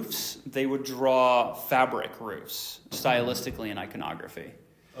draw roofs. They would draw fabric roofs stylistically in iconography.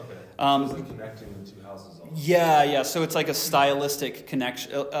 Okay. It's like connecting the two houses. Almost. Yeah. So it's like a stylistic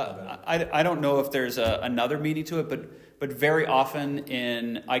connection. I don't know if there's another meaning to it, but very often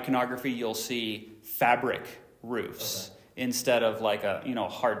in iconography you'll see fabric roofs instead of like a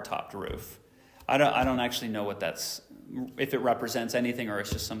hard topped roof. I don't actually know what that's if it represents anything or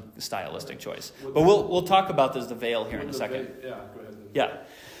it's just some stylistic choice. But we'll talk about the veil here in a second. Yeah, go ahead. Yeah.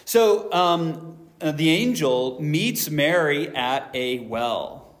 So the angel meets Mary at a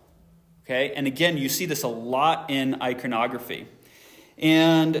well. Okay? And again, you see this a lot in iconography.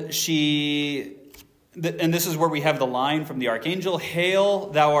 And this is where we have the line from the archangel, "Hail,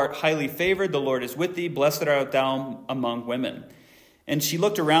 thou art highly favored, the Lord is with thee, blessed art thou among women." And she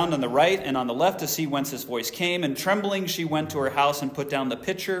looked around on the right and on the left to see whence his voice came, and trembling she went to her house and put down the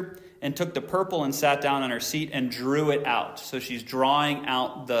pitcher, and took the purple and sat down on her seat and drew it out. So she's drawing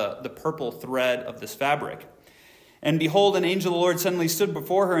out the purple thread of this fabric. And behold, an angel of the Lord suddenly stood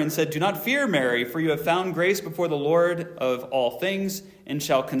before her and said, "Do not fear, Mary, for you have found grace before the Lord of all things, and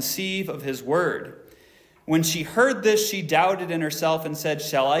shall conceive of his word." When she heard this, she doubted in herself and said,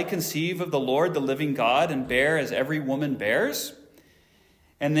 "Shall I conceive of the Lord, the living God, and bear as every woman bears?"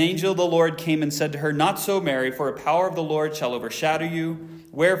 And the angel of the Lord came and said to her, "Not so, Mary, for a power of the Lord shall overshadow you.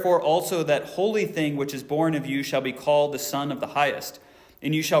 Wherefore also that holy thing which is born of you shall be called the Son of the Highest.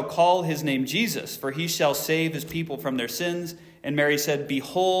 And you shall call his name Jesus, for he shall save his people from their sins." And Mary said,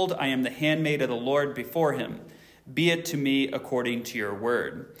 "Behold, I am the handmaid of the Lord before him. Be it to me according to your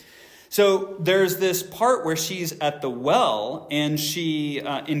word." So there's this part where she's at the well and she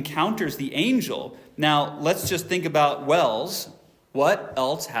encounters the angel. Now, let's just think about wells. What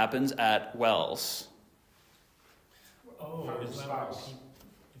else happens at wells? Oh, Found is that spouse.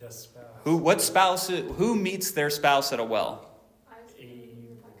 the spouse? Who meets their spouse at a well?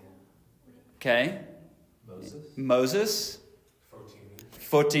 Okay. Moses.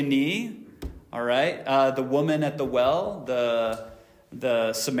 Fotini. All right. The woman at the well,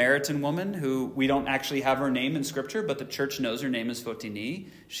 the Samaritan woman, who we don't actually have her name in Scripture, but the church knows her name is Fotini.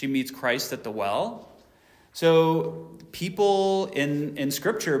 She meets Christ at the well. So people in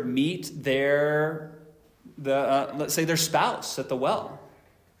Scripture meet let's say their spouse at the well.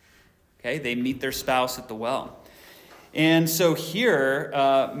 Okay, they meet their spouse at the well. And so here,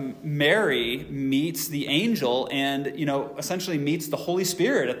 Mary meets the angel and, essentially meets the Holy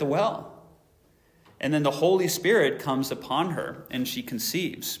Spirit at the well. And then the Holy Spirit comes upon her and she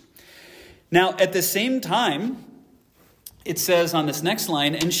conceives. Now, at the same time, it says on this next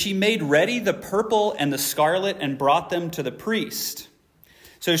line, "And she made ready the purple and the scarlet and brought them to the priest."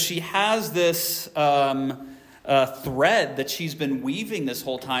 So she has this thread that she's been weaving this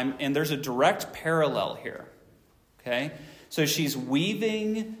whole time, and there's a direct parallel here. Okay? So she's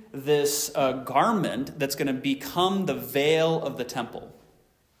weaving this garment that's going to become the veil of the temple.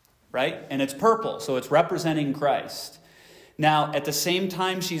 Right? And it's purple, so it's representing Christ. Now, at the same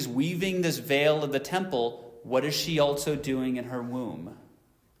time she's weaving this veil of the temple, what is she also doing in her womb?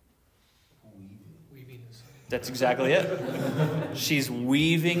 That's exactly it. She's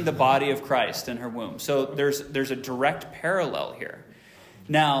weaving the body of Christ in her womb. So there's a direct parallel here.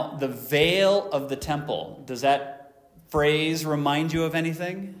 Now, the veil of the temple, does that phrase remind you of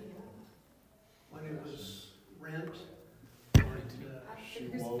anything? When it was rent.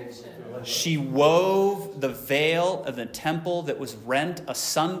 She wove the veil of the temple that was rent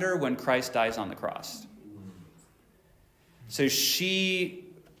asunder when Christ dies on the cross. So she's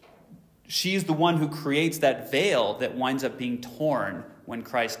the one who creates that veil that winds up being torn when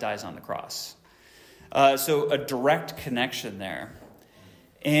Christ dies on the cross. So a direct connection there.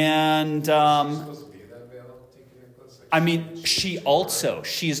 And she's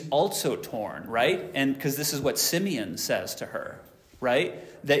also torn, right? And because this is what Simeon says to her, right?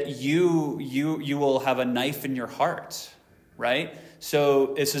 That you will have a knife in your heart, right?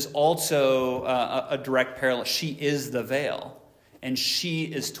 So this is also a direct parallel. She is the veil, and she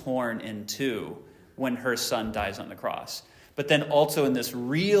is torn in two when her son dies on the cross. But then also in this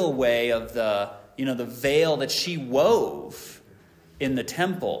real way of the veil that she wove in the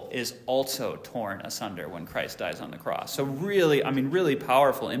temple is also torn asunder when Christ dies on the cross. So really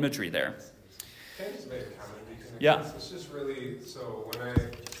powerful imagery there. Can I just make a comment? Yeah. It's just really, so when I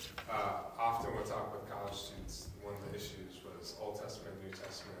often would talk with college students, one of the issues was Old Testament, New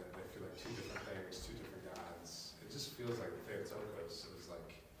Testament. They feel like two different things, two different gods. It just feels like Theotokos is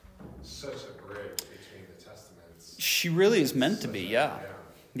like such a bridge between the testaments. She really is meant to be, yeah.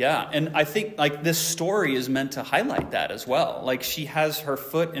 Yeah, and I think this story is meant to highlight that as well. She has her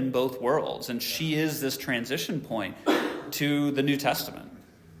foot in both worlds, and she is this transition point to the New Testament,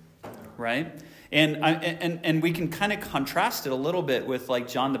 right? And we can kind of contrast it a little bit with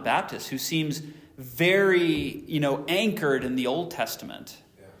John the Baptist, who seems very, anchored in the Old Testament.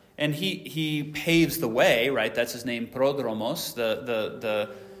 And he paves the way, right? That's his name, Prodromos,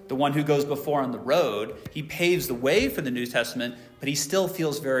 the the one who goes before on the road. He paves the way for the New Testament, but he still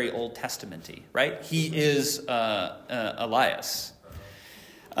feels very Old Testament-y, right? He is Elias.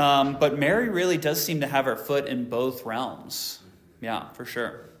 But Mary really does seem to have her foot in both realms. Yeah, for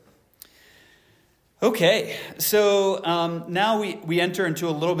sure. Okay, so now we enter into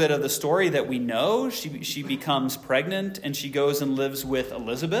a little bit of the story that we know. She becomes pregnant and she goes and lives with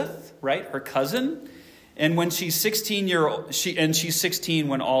Elizabeth, right, her cousin. And when she's 16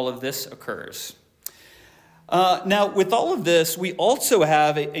 when all of this occurs. Now, with all of this, we also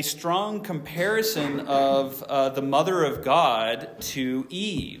have a strong comparison of the Mother of God to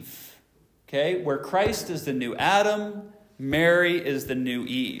Eve. Okay, where Christ is the new Adam, Mary is the new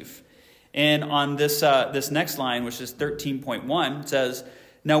Eve. And on this next line, which is 13.1, it says,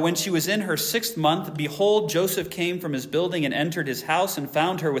 "Now when she was in her 6th month, behold, Joseph came from his building and entered his house and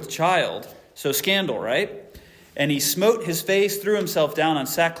found her with child." So scandal, right? "And he smote his face, threw himself down on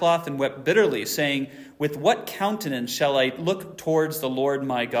sackcloth, and wept bitterly, saying, With what countenance shall I look towards the Lord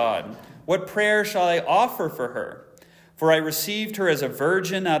my God? What prayer shall I offer for her? For I received her as a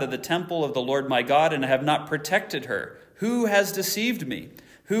virgin out of the temple of the Lord my God, and I have not protected her. Who has deceived me?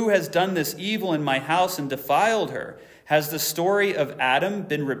 Who has done this evil in my house and defiled her? Has the story of Adam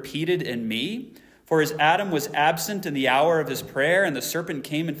been repeated in me? For as Adam was absent in the hour of his prayer, and the serpent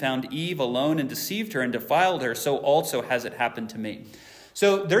came and found Eve alone and deceived her and defiled her, so also has it happened to me."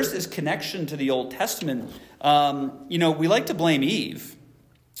 So there's this connection to the Old Testament. We like to blame Eve,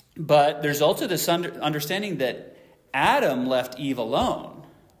 but there's also this understanding that Adam left Eve alone.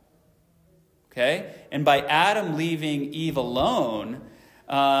 Okay? And by Adam leaving Eve alone,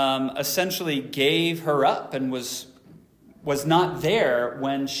 essentially gave her up and was not there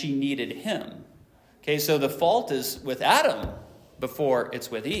when she needed him. Okay, so the fault is with Adam before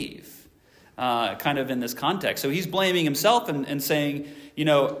it's with Eve, kind of in this context. So he's blaming himself and saying,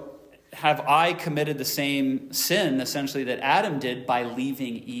 have I committed the same sin, essentially, that Adam did by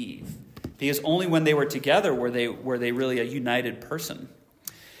leaving Eve? Because only when they were together were they really a united person.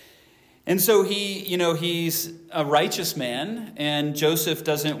 And so he's a righteous man, and Joseph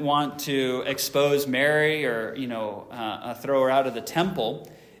doesn't want to expose Mary or, throw her out of the temple.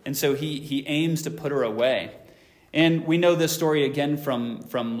 And so he aims to put her away. And we know this story again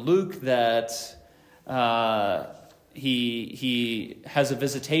from Luke that he has a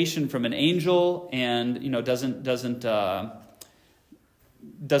visitation from an angel and,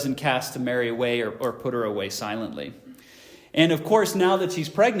 doesn't cast Mary away or put her away silently. And of course, now that she's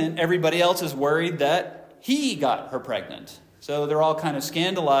pregnant, everybody else is worried that he got her pregnant. So they're all kind of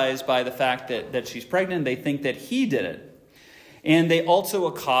scandalized by the fact that she's pregnant. They think that he did it. And they also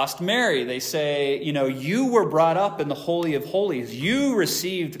accost Mary. They say, you were brought up in the Holy of Holies. You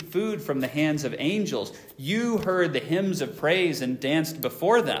received food from the hands of angels. You heard the hymns of praise and danced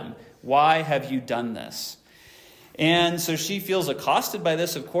before them. Why have you done this? And so she feels accosted by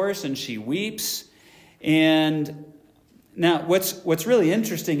this, of course, and she weeps. And now, what's really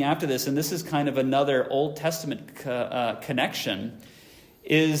interesting after this, and this is kind of another Old Testament connection,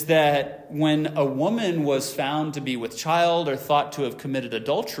 is that when a woman was found to be with child or thought to have committed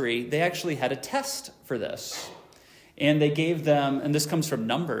adultery, they actually had a test for this. And they gave them, and this comes from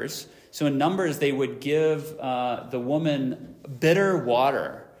Numbers, so in Numbers they would give the woman bitter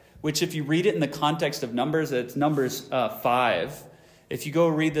water, which if you read it in the context of Numbers, it's Numbers 5. If you go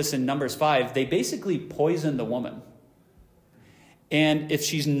read this in Numbers 5, they basically poison the woman. And if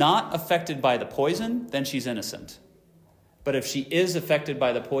she's not affected by the poison, then she's innocent. But if she is affected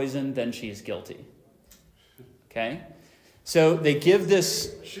by the poison, then she is guilty. Okay? So they give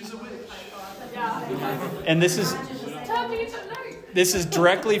this... She's a witch. And this is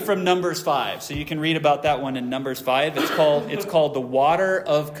directly from Numbers 5. So you can read about that one in Numbers 5. It's called the water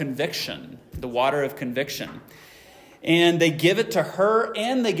of conviction. The water of conviction. And they give it to her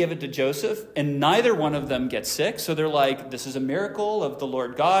and they give it to Joseph, and neither one of them gets sick. So they're like, this is a miracle of the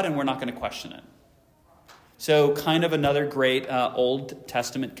Lord God, and we're not going to question it. So kind of another great Old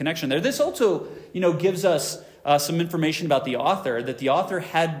Testament connection there. This also, gives us some information about the author, that the author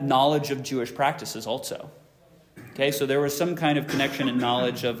had knowledge of Jewish practices also. Okay, so there was some kind of connection and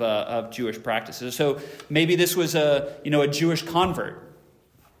knowledge of Jewish practices. So maybe this was a Jewish convert.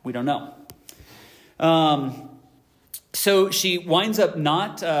 We don't know. So she winds up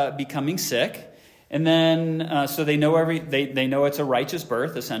not becoming sick, and then so they know they know it's a righteous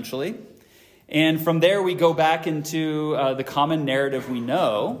birth essentially, and from there we go back into the common narrative we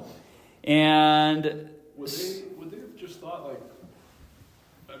know, and would they have just thought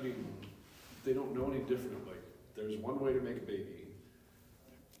they don't know any different. Like there's one way to make a baby.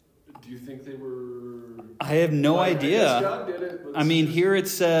 Do you think they were? I have no idea. I guess God did it. But I mean, here it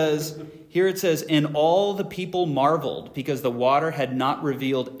says, and all the people marveled because the water had not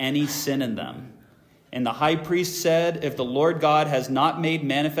revealed any sin in them. And the high priest said, if the Lord God has not made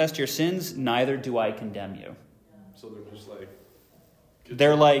manifest your sins, neither do I condemn you. So they're just like.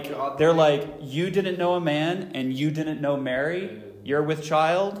 They're like, you didn't know a man and you didn't know Mary. You're with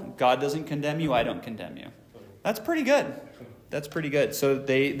child. God doesn't condemn you. I don't condemn you. That's pretty good. That's pretty good. So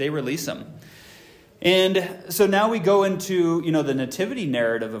they release him. And so now we go into, the nativity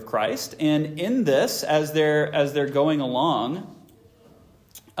narrative of Christ. And in this, as they're going along,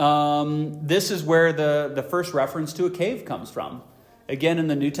 this is where the first reference to a cave comes from. Again, in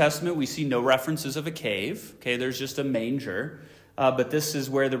the New Testament, we see no references of a cave. Okay, there's just a manger. But this is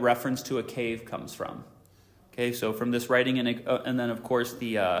where the reference to a cave comes from. Okay, so from this writing and then, of course,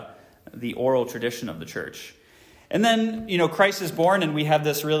 the oral tradition of the church. And then, Christ is born, and we have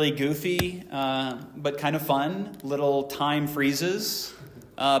this really goofy but kind of fun little time freezes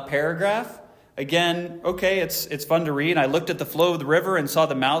paragraph. Again, okay, it's fun to read. I looked at the flow of the river and saw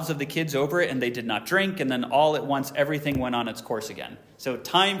the mouths of the kids over it, and they did not drink. And then all at once, everything went on its course again. So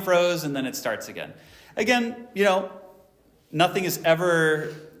time froze, and then it starts again. Again, nothing has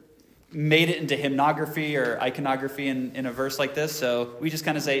ever made it into hymnography or iconography in a verse like this. So we just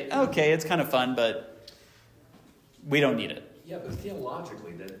kind of say, okay, it's kind of fun, but we don't need it. Yeah, but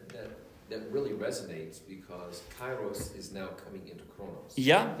theologically, that really resonates because Kairos is now coming into Chronos.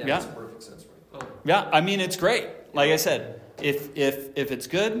 Yeah, that makes perfect sense, right? Yeah, I mean, it's great. Like I said, if it's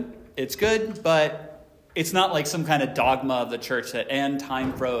good, it's good, but it's not like some kind of dogma of the church that and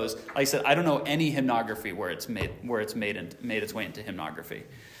time froze. Like I said, I don't know any hymnography where it's made its way into hymnography.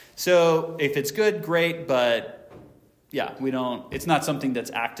 So if it's good, great, but yeah, it's not something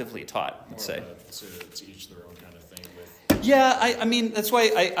that's actively taught, let's say. It's each their own kind of thing. Yeah, I mean, that's why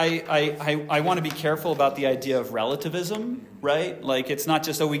I want to be careful about the idea of relativism, right? Like, it's not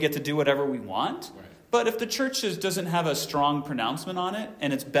just, we get to do whatever we want. Right. But if the church doesn't have a strong pronouncement on it,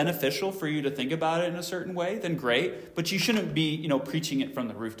 and it's beneficial for you to think about it in a certain way, then great. But you shouldn't be, preaching it from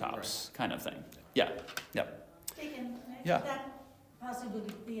the rooftops, kind of thing. Yeah, yep. Yeah. Could that possibly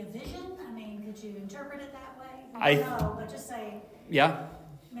be a vision? I mean, could you interpret it that way? I don't know, but just say, yeah,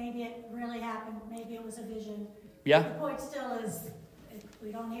 maybe it really happened, maybe it was a vision. Yeah. The point still is,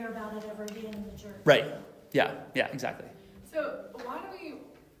 we don't hear about it ever again in the church. Right. Yeah, exactly. So why do we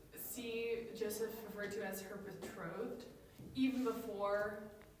see Joseph referred to as her betrothed even before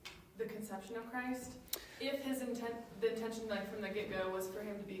the conception of Christ? If the intention from the get-go was for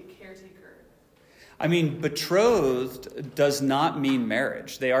him to be a caretaker. I mean, betrothed does not mean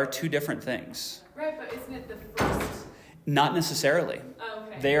marriage. They are two different things. Right, but isn't it the first? Not necessarily. Oh,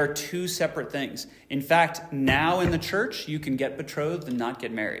 okay. They are two separate things. In fact, now in the church, you can get betrothed and not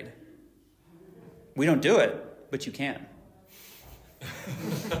get married. We don't do it, but you can.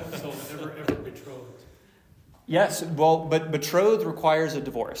 So ever betrothed? Yes, well, but betrothed requires a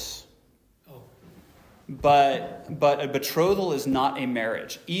divorce. Oh. But a betrothal is not a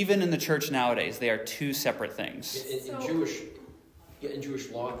marriage. Even in the church nowadays, they are two separate things. In Jewish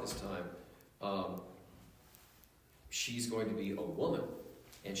law at this time, she's going to be a woman,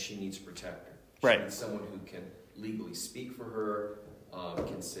 and she needs a protector. She needs someone who can legally speak for her,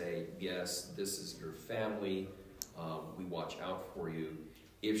 can say, yes, this is your family, we watch out for you.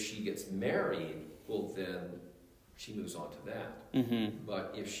 If she gets married, well, then she moves on to that. Mm-hmm.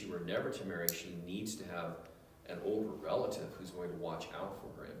 But if she were never to marry, she needs to have an older relative who's going to watch out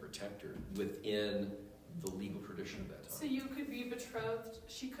for her and protect her within the legal tradition of that time. So you could be betrothed,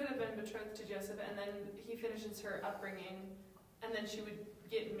 she could have been betrothed to Joseph, and then he finishes her upbringing, and then she would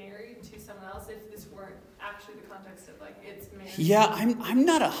get married to someone else if this weren't actually the context of it's marriage. Yeah, I'm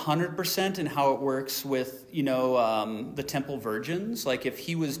not 100% in how it works with the temple virgins. Like if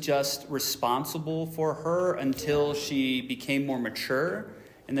he was just responsible for her until she became more mature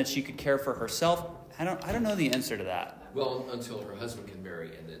and that she could care for herself. I don't know the answer to that. Well, until her husband can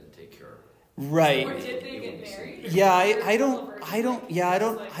marry and then take care of her. Right. Or did they get married? Yeah, I don't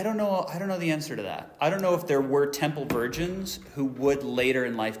know the answer to that. I don't know if there were temple virgins who would later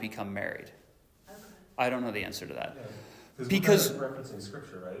in life become married. Okay. I don't know the answer to that. Yeah. Because we're referencing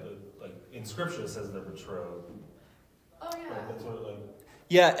scripture, right? Like in scripture it says they're betrothed. Oh yeah. Right? That's what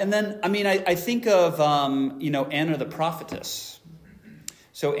yeah, and then I think of Anna the prophetess.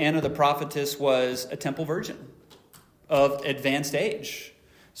 So Anna the prophetess was a temple virgin of advanced age.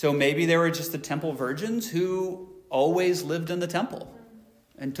 So maybe they were just the temple virgins who always lived in the temple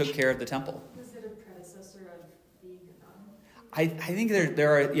and took care of the temple. Was it a predecessor of being a nun? I think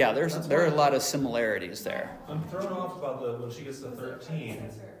there are a lot of similarities there. I'm thrown off about when she gets to 13. Was it a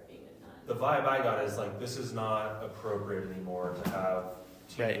predecessor of being a the vibe I got is like, this is not appropriate anymore to have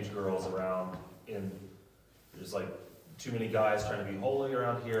teenage girls around there's like too many guys trying to be holy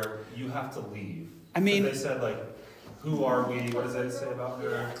around here. You have to leave. I mean, they said like, who are we? What does that say about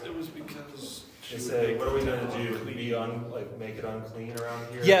her? It was because They say, what are we going to do? Make it unclean around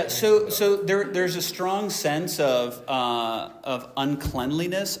here? Yeah, so there's a strong sense of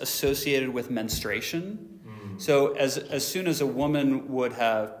uncleanliness associated with menstruation. So as soon as a woman would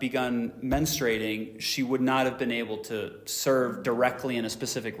have begun menstruating, she would not have been able to serve directly in a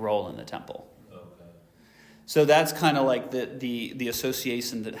specific role in the temple. So that's kind of like the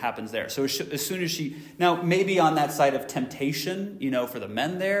association that happens there. So as soon as now maybe on that side of temptation, for the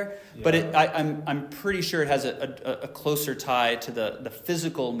men there, but I'm pretty sure it has a closer tie to the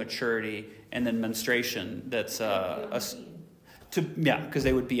physical maturity and then menstruation. That's because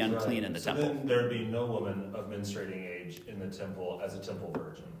they would be unclean in the temple. Then there'd be no woman of menstruating age in the temple as a temple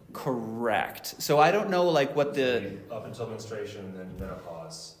virgin. Correct. So I don't know what up until menstruation and then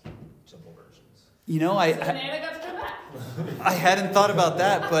menopause. I hadn't thought about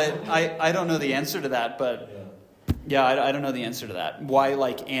that, but I don't know the answer to that. But I don't know the answer to that. Why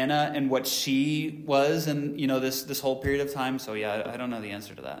Anna and what she was and this whole period of time. So I don't know the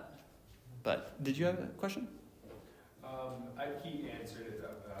answer to that. But did you have a question? He answered it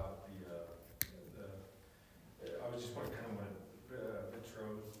about I was just wondering kind of what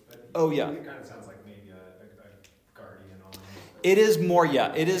betrothed. But it kind of sounds like maybe a guardian almost. It is more,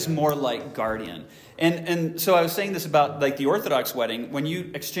 it is more like guardian. And so I was saying this about the Orthodox wedding. When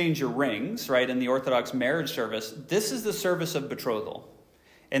you exchange your rings, right, in the Orthodox marriage service, this is the service of betrothal.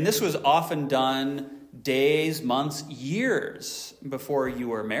 And this was often done days, months, years before you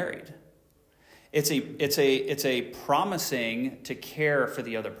were married. It's a promising to care for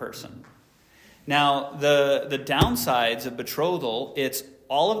the other person. Now, the downsides of betrothal, it's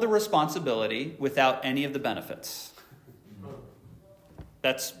all of the responsibility without any of the benefits.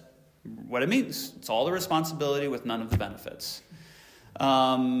 That's what it means. It's all the responsibility with none of the benefits.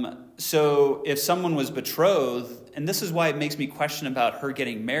 So if someone was betrothed, and this is why it makes me question about her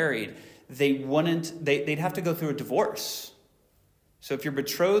getting married, they'd have to go through a divorce. So if you're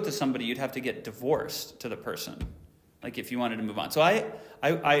betrothed to somebody, you'd have to get divorced to the person, if you wanted to move on. So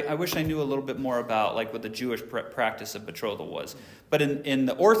I wish I knew a little bit more about what the Jewish practice of betrothal was. But in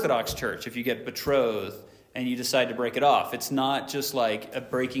the Orthodox Church, if you get betrothed and you decide to break it off, it's not just like a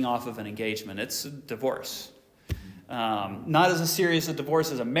breaking off of an engagement. It's a divorce. Not as serious a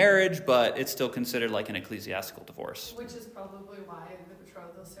divorce as a marriage, but it's still considered like an ecclesiastical divorce. Which is probably why the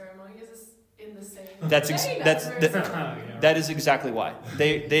betrothal ceremony is in the same that is exactly why.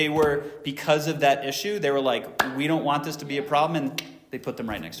 They were, because of that issue, they were like, we don't want this to be a problem, and they put them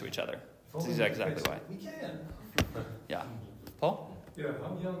right next to each other. That's exactly why. We can. Yeah. Paul? Yeah,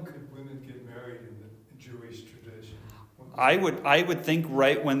 how young could women get married in the Jewish tradition? I would think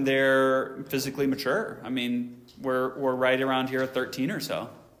right when they're physically mature. I mean, we're right around here at 13 or so.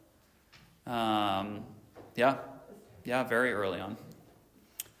 Very early on.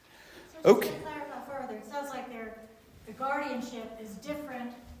 So just to clarify further, it sounds like the guardianship is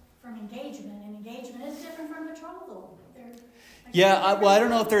different from engagement, and engagement is different from betrothal. I don't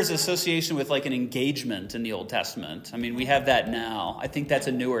know if there's association with an engagement in the Old Testament. I mean, we have that now. I think that's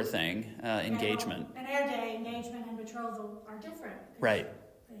a newer thing, engagement. In our day, engagement and betrothal are different. Right.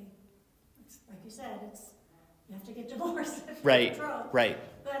 It's, like you said, you have to get divorced if you're betrothed. Right.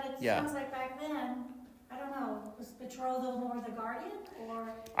 But it sounds like back then, I don't know, was betrothal more the guardian,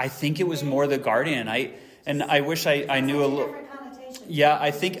 or? I think it was more the guardian. I wish I knew a little. Yeah,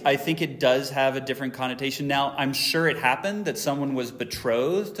 I think it does have a different connotation. Now, I'm sure it happened that someone was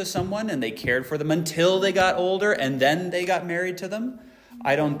betrothed to someone and they cared for them until they got older and then they got married to them.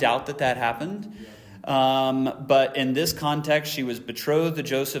 I don't doubt that happened. But in this context, she was betrothed to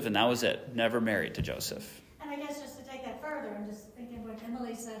Joseph and that was it. Never married to Joseph. And I guess just to take that further and just thinking what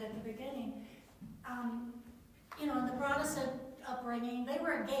Emily said at the beginning, in the Protestant upbringing, they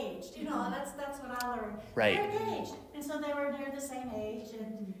were engaged. That's what I learned. Right. They were engaged, and so they were near the same age,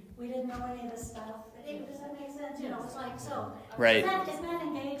 and we didn't know any of this stuff. Does that make sense? It's like so. Right. It's not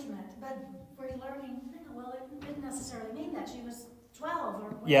engagement, but we're learning. Well, it didn't necessarily mean that she was 12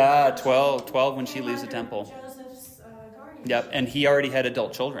 or. Yeah, 12 when she leaves the temple. Joseph's guardian. Yep, and he already had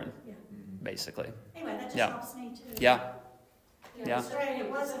adult children. Yeah. Basically. Anyway, that just helps me too. Yeah. It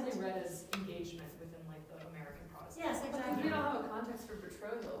wasn't read as engagement within the American Protestant. Yes, exactly. We don't have a context for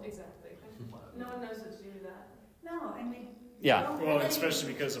betrothal. Exactly. No one knows what to do with that. No, I mean. Yeah. Well,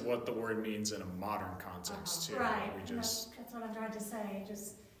 especially because of what the word means in a modern context too. Right. That's what I'm trying to say.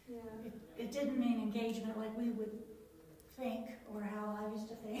 It didn't mean engagement like we would think, or how I used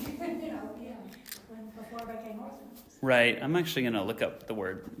to think, before I became Orthodox. Right. I'm actually going to look up the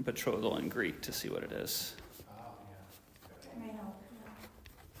word betrothal in Greek to see what it is. That may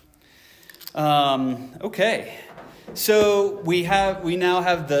help. Okay. So we now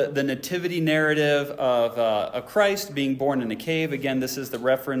have the nativity narrative of a Christ being born in a cave. Again, this is the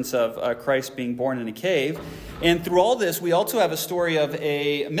reference of Christ being born in a cave. And through all this, we also have a story of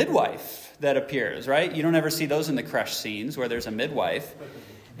a midwife that appears, right? You don't ever see those in the creche scenes where there's a midwife.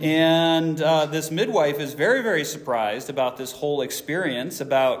 And this midwife is very, very surprised about this whole experience,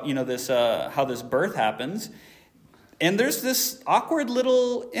 about this how this birth happens. And there's this awkward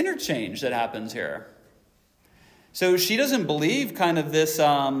little interchange that happens here. So she doesn't believe kind of this, this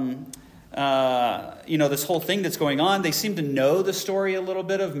whole thing that's going on. They seem to know the story a little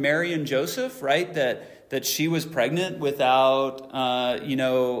bit of Mary and Joseph, right? That she was pregnant without,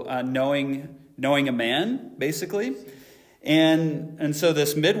 knowing a man, basically. And so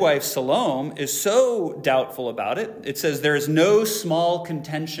this midwife, Salome, is so doubtful about it. It says, there is no small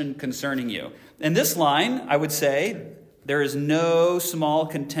contention concerning you. And this line, I would say, there is no small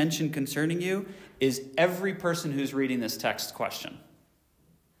contention concerning you, is every person who's reading this text question.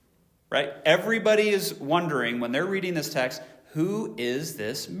 Right? Everybody is wondering when they're reading this text, who is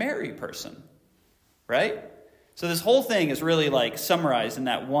this Mary person? Right? So this whole thing is really like summarized in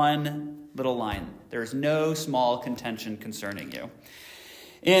that one little line. There's no small contention concerning you.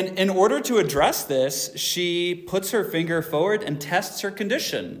 And in order to address this, she puts her finger forward and tests her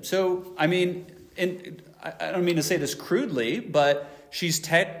condition. So, I mean, I don't mean to say this crudely, but she's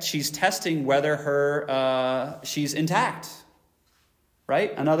testing whether she's intact,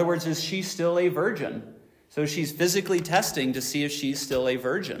 right? In other words, is she still a virgin? So she's physically testing to see if she's still a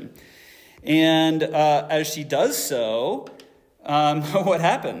virgin. And as she does so, what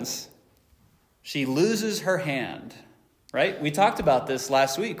happens? She loses her hand, right? We talked about this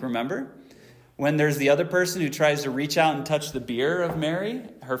last week, remember? When there's the other person who tries to reach out and touch the bier of Mary,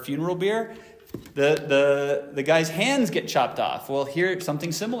 her funeral bier, the guy's hands get chopped off. Well, here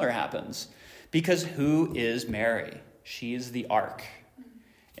something similar happens. Because who is Mary? She is the ark.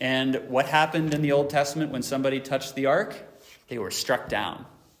 And what happened in the Old Testament when somebody touched the ark? They were struck down.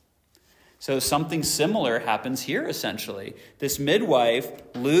 So something similar happens here, essentially. This midwife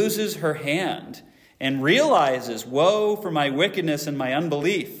loses her hand and realizes, woe for my wickedness and my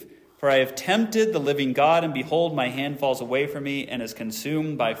unbelief. For I have tempted the living God, and behold, my hand falls away from me and is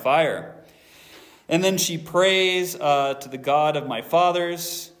consumed by fire. And then she prays to the God of my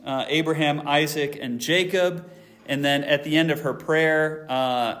fathers, Abraham, Isaac, and Jacob. And then at the end of her prayer,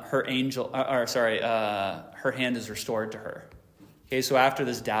 her hand is restored to her. Okay, so after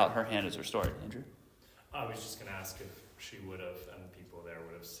this doubt, her hand is restored. Andrew? I was just going to ask if she would have, and people there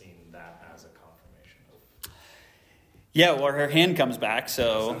would have seen that as a confirmation of... Yeah, well, her hand comes back,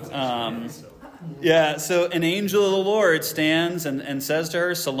 so an angel of the Lord stands and says to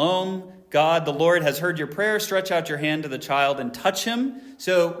her, Salome, God, the Lord has heard your prayer. Stretch out your hand to the child and touch him.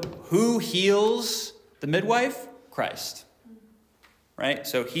 So who heals the midwife? Christ. Right?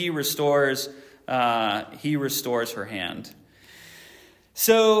 So he restores her hand.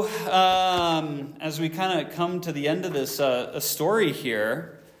 So as we kind of come to the end of this story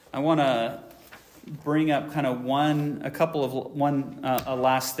here, I want to bring up kind of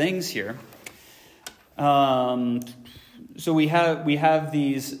last things here. So we have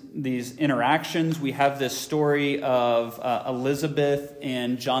these interactions. We have this story of Elizabeth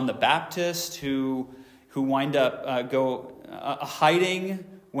and John the Baptist who wind up hiding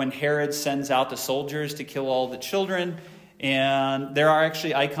when Herod sends out the soldiers to kill all the children. And there are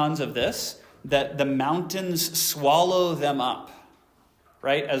actually icons of this, that the mountains swallow them up,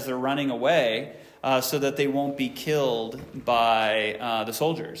 right, as they're running away, so that they won't be killed by the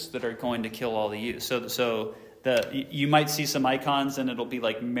soldiers that are going to kill all the youth. So you might see some icons, and it'll be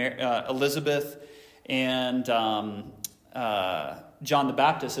like Elizabeth and John the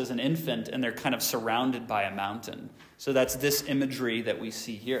Baptist as an infant, and they're kind of surrounded by a mountain. So that's this imagery that we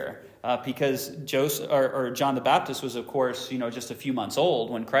see here. Because John the Baptist was, of course, just a few months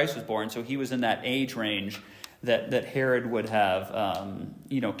old when Christ was born, so he was in that age range that Herod would have,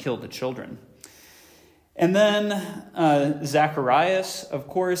 killed the children. And then Zacharias, of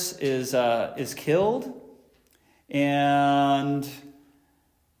course, is killed, and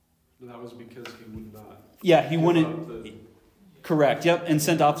that was because he would not. Yeah, he wouldn't. Correct. Yep. And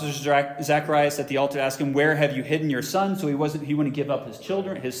sent officers to Zacharias at the altar to ask him, "Where have you hidden your son?" So he wouldn't give up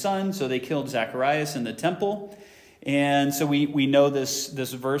his son. So they killed Zacharias in the temple. And so we know this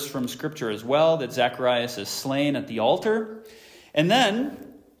verse from Scripture as well, that Zacharias is slain at the altar. And then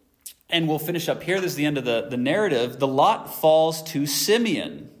and we'll finish up here. This is the end of the narrative. The lot falls to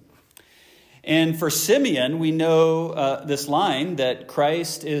Simeon. And for Simeon, we know this line that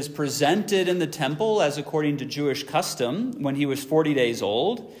Christ is presented in the temple as according to Jewish custom when he was 40 days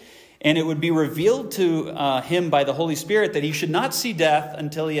old. And it would be revealed to him by the Holy Spirit that he should not see death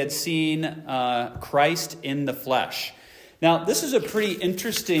until he had seen Christ in the flesh. Now, this is a pretty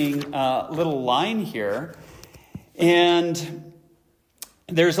interesting little line here. And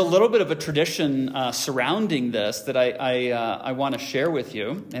there's a little bit of a tradition surrounding this that I want to share with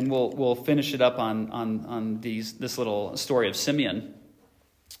you, and we'll finish it up on this little story of Simeon.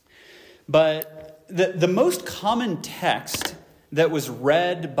 But the most common text that was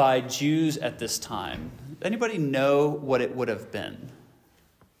read by Jews at this time, anybody know what it would have been?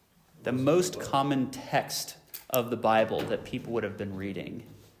 The most common text of the Bible that people would have been reading.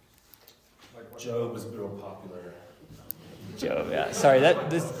 Job was real popular. Job, yeah. Sorry,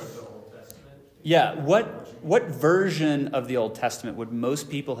 yeah. What version of the Old Testament would most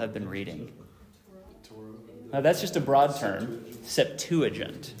people have been reading? Now, that's just a broad term.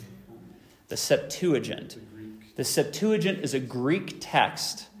 Septuagint. The Septuagint. The Septuagint is a Greek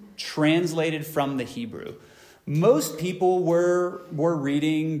text translated from the Hebrew. Most people were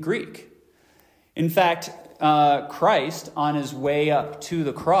reading Greek. In fact, Christ, on his way up to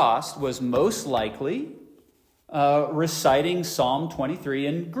the cross, was most likely reciting Psalm 23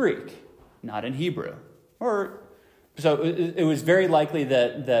 in Greek, not in Hebrew. So it was very likely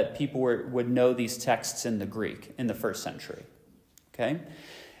that people would know these texts in the Greek in the first century. Okay?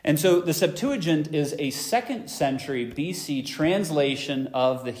 And so the Septuagint is a 2nd century BC translation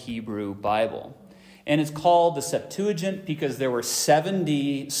of the Hebrew Bible. And it's called the Septuagint because there were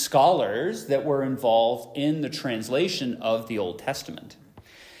 70 scholars that were involved in the translation of the Old Testament.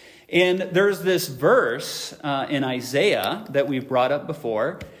 And there's this verse in Isaiah that we've brought up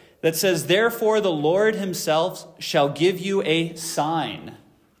before that says, "Therefore the Lord himself shall give you a sign.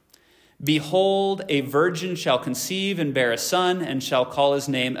 Behold, a virgin shall conceive and bear a son, and shall call his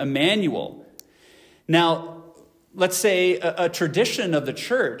name Emmanuel." Now, let's say a tradition of the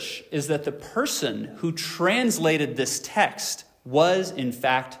church is that the person who translated this text was, in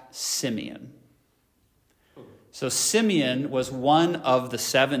fact, Simeon. So Simeon was one of the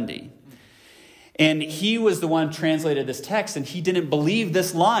 70. And he was the one who translated this text, and he didn't believe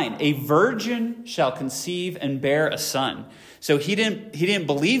this line, "A virgin shall conceive and bear a son." So he didn't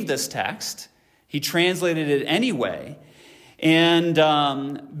believe this text. He translated it anyway. And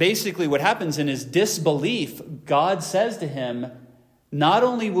basically what happens in his disbelief, God says to him, not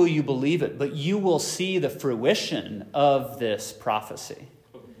only will you believe it, but you will see the fruition of this prophecy.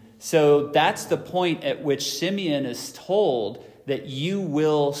 So that's the point at which Simeon is told that you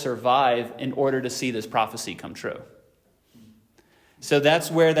will survive in order to see this prophecy come true. So that's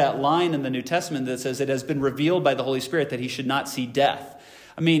where that line in the New Testament that says it has been revealed by the Holy Spirit that he should not see death.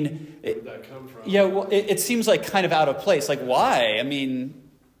 I mean, where did that come from? Yeah, well, it seems like kind of out of place. Like, why? I mean,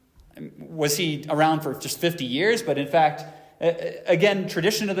 was he around for just 50 years? But in fact, again,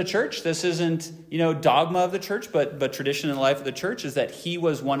 tradition of the church, this isn't, dogma of the church, but tradition in the life of the church is that he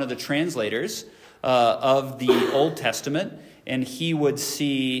was one of the translators of the Old Testament, and he would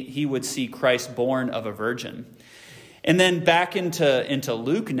see Christ born of a virgin. And then back into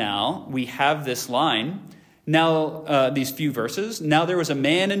Luke now, we have this line. Now, these few verses. "Now there was a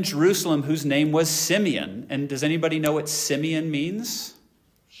man in Jerusalem whose name was Simeon." And does anybody know what Simeon means?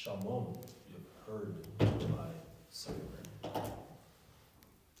 Shalom, you've heard my servant.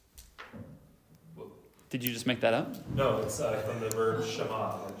 Did you just make that up? No, it's from the verb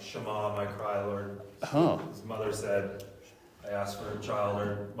Shema. Like, Shema, my cry, Lord. Oh. His mother said, I asked for a child,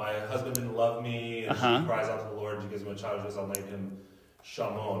 or my husband didn't love me, and she cries out to the Lord, she gives him a child, I'll name him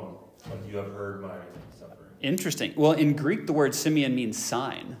Shalom, like you have heard my suffering. Interesting. Well, in Greek, the word Simeon means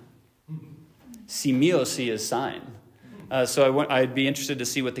sign. Semiosi is sign. So I'd be interested to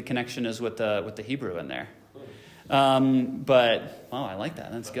see what the connection is with the Hebrew in there. But, I like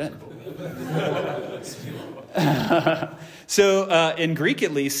that. That's good. So in Greek,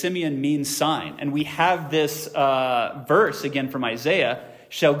 at least, Simeon means sign. And we have this verse, again, from Isaiah,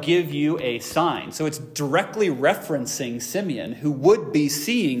 "shall give you a sign." So it's directly referencing Simeon, who would be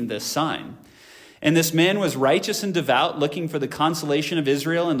seeing this sign. "And this man was righteous and devout, looking for the consolation of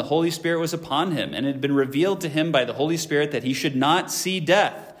Israel, and the Holy Spirit was upon him. And it had been revealed to him by the Holy Spirit that he should not see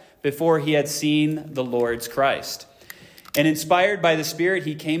death before he had seen the Lord's Christ. And inspired by the Spirit,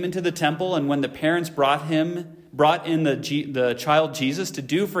 he came into the temple, and when the parents brought in the child Jesus to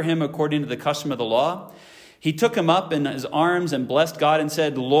do for him according to the custom of the law, he took him up in his arms and blessed God and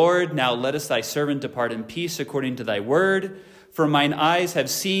said, 'Lord, now lettest thy servant depart in peace according to thy word. For mine eyes have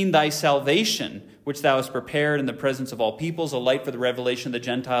seen thy salvation, which thou hast prepared in the presence of all peoples, a light for the revelation of the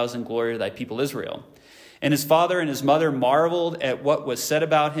Gentiles and glory of thy people Israel. And his father and his mother marveled at what was said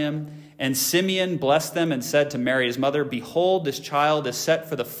about him. And Simeon blessed them and said to Mary his mother, Behold, this child is set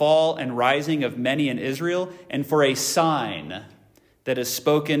for the fall and rising of many in Israel, and for a sign that is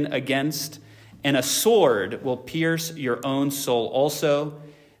spoken against, and a sword will pierce your own soul also,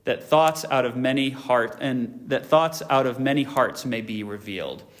 that thoughts out of many hearts may be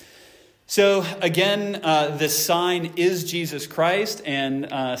revealed. So again, this sign is Jesus Christ,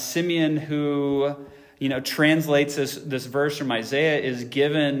 and Simeon, who translates this verse from Isaiah, is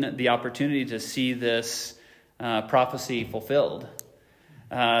given the opportunity to see this prophecy fulfilled.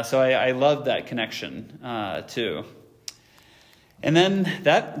 So I love that connection too. And then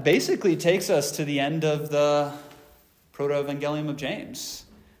that basically takes us to the end of the Protoevangelium of James.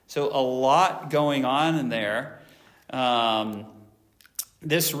 So a lot going on in there.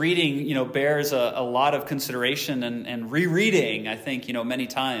 This reading, bears a lot of consideration and rereading, I think, many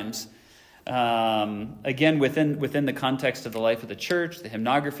times. Again, within the context of the life of the church, the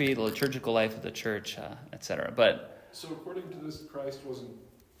hymnography, the liturgical life of the church, etc. But so according to this, Christ wasn't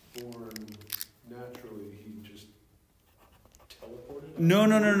born naturally, he just teleported?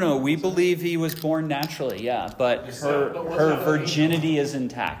 No. We believe he was born naturally, yeah. But her virginity is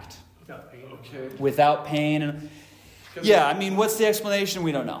intact. Without pain. Yeah, I mean, what's the explanation?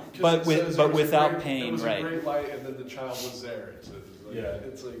 We don't know. But without pain, right. It was a great light, and then the child was there. It's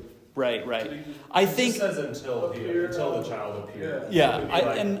like Right. I think it says until the child appeared. Yeah,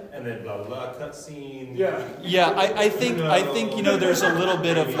 and then blah blah blah cutscene. Yeah, I think there's a little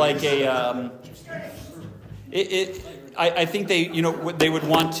bit of like a I think they would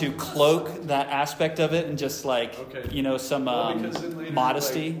want to cloak that aspect of it and just like some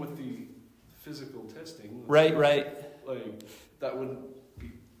modesty. With the physical testing. Right. Like that wouldn't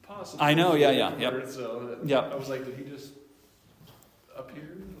be possible. I know. Yeah. So I was like, did he just appear? I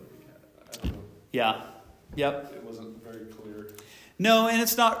don't know. Yeah. Yep. It wasn't very clear. No, and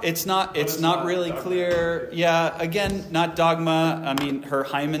it's not really clear. Yeah, again, not dogma. I mean, her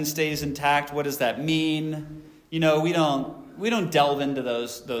hymen stays intact. What does that mean? We don't delve into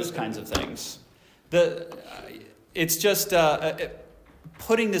those kinds of things. It's just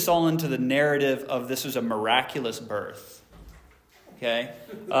putting this all into the narrative of this was a miraculous birth. Okay,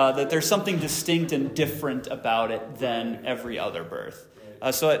 that there's something distinct and different about it than every other birth.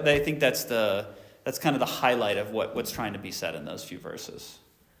 So I think that's kind of the highlight of what's trying to be said in those few verses.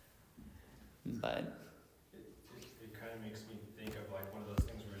 But it kind of makes me think of like one of those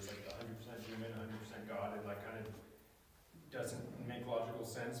things where it's like 100% human, 100% God. It like kind of doesn't make logical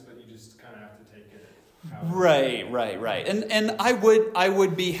sense, but you just kind of have to take it. Right. And I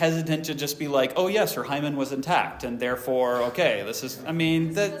would be hesitant to just be like, oh yes, her hymen was intact, and therefore, okay, this is. I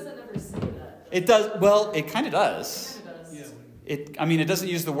mean, that It doesn't ever say that. It does. Well, it kind of does. It It doesn't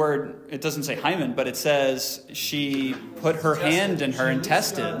use the word. It doesn't say hymen, but it says she put her hand in her and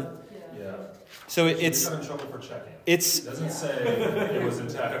tested. Yeah. So She got in trouble for checking. It doesn't say it was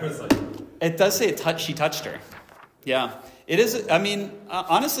intact. It's like it does say she touched her. Yeah. It is. I mean,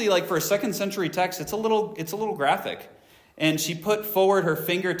 honestly, like for a 2nd century text, it's a little graphic. And she put forward her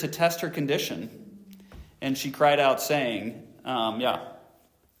finger to test her condition, and she cried out, saying, "Yeah."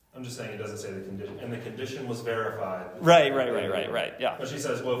 I'm just saying it doesn't say the condition, and the condition was verified. Right. Yeah. But she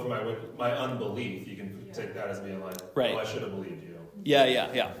says, "Well, for my unbelief, you can take that as being like, right. Well, I should have believed you." Yeah.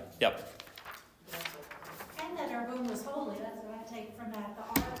 Yep. And that her womb was holy. That's what I take from that. The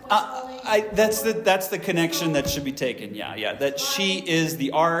ark was holy. That's the connection that should be taken. Yeah. That she is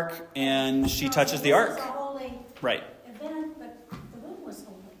the ark, and she touches the ark. This is a holy right. event, but the womb was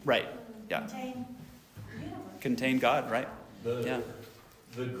holy. Right. Yeah. Contain God. Right.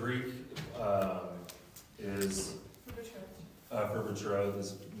 The Greek is for betrothed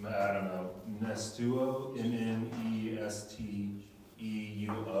is nestuo,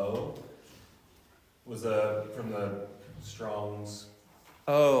 Nnesteuo, was from the Strong's.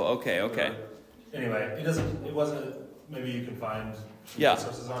 Oh, okay. Anyway, it wasn't. Maybe you can find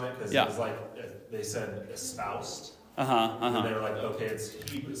sources on it because it was like they said espoused. And they were like, okay,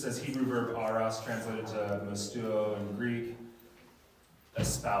 it says Hebrew verb aros translated to nestuo in Greek.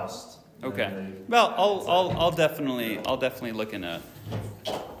 Espoused. Okay. Well, I'll definitely look into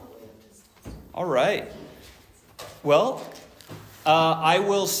it. All right. Well, I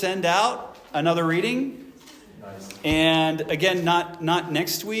will send out another reading. Nice. And again, not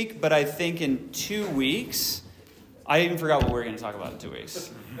next week, but I think in 2 weeks. I even forgot what we were going to talk about in 2 weeks.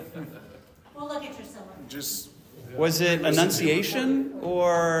 We'll look at your syllabus. Was it Annunciation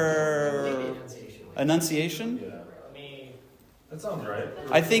or Annunciation? Me, That sounds right.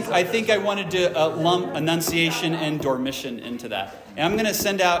 I think I wanted to lump Annunciation and Dormition into that. And I'm going to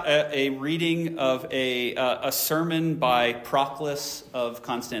send out a reading of a sermon by Proclus of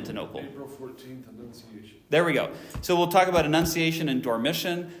Constantinople. April 14th, Annunciation. There we go. So we'll talk about Annunciation and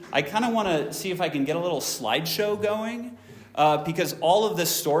Dormition. I kind of want to see if I can get a little slideshow going, because all of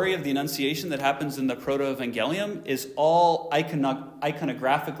this story of the Annunciation that happens in the Protoevangelium is all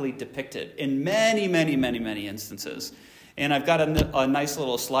iconographically depicted in many, many, many, many instances. And I've got a nice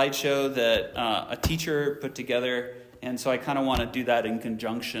little slideshow that a teacher put together, and so I kind of want to do that in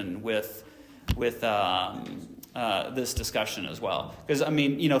conjunction with this discussion as well. Because, I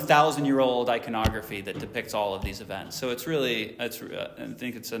mean, 1,000-year-old iconography that depicts all of these events. So it's really, I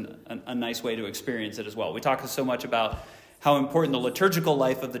think it's a nice way to experience it as well. We talk so much about how important the liturgical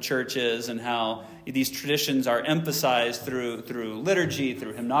life of the church is and how these traditions are emphasized through liturgy,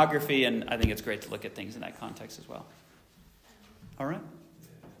 through hymnography, and I think it's great to look at things in that context as well. All right.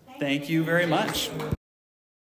 Thank you very much.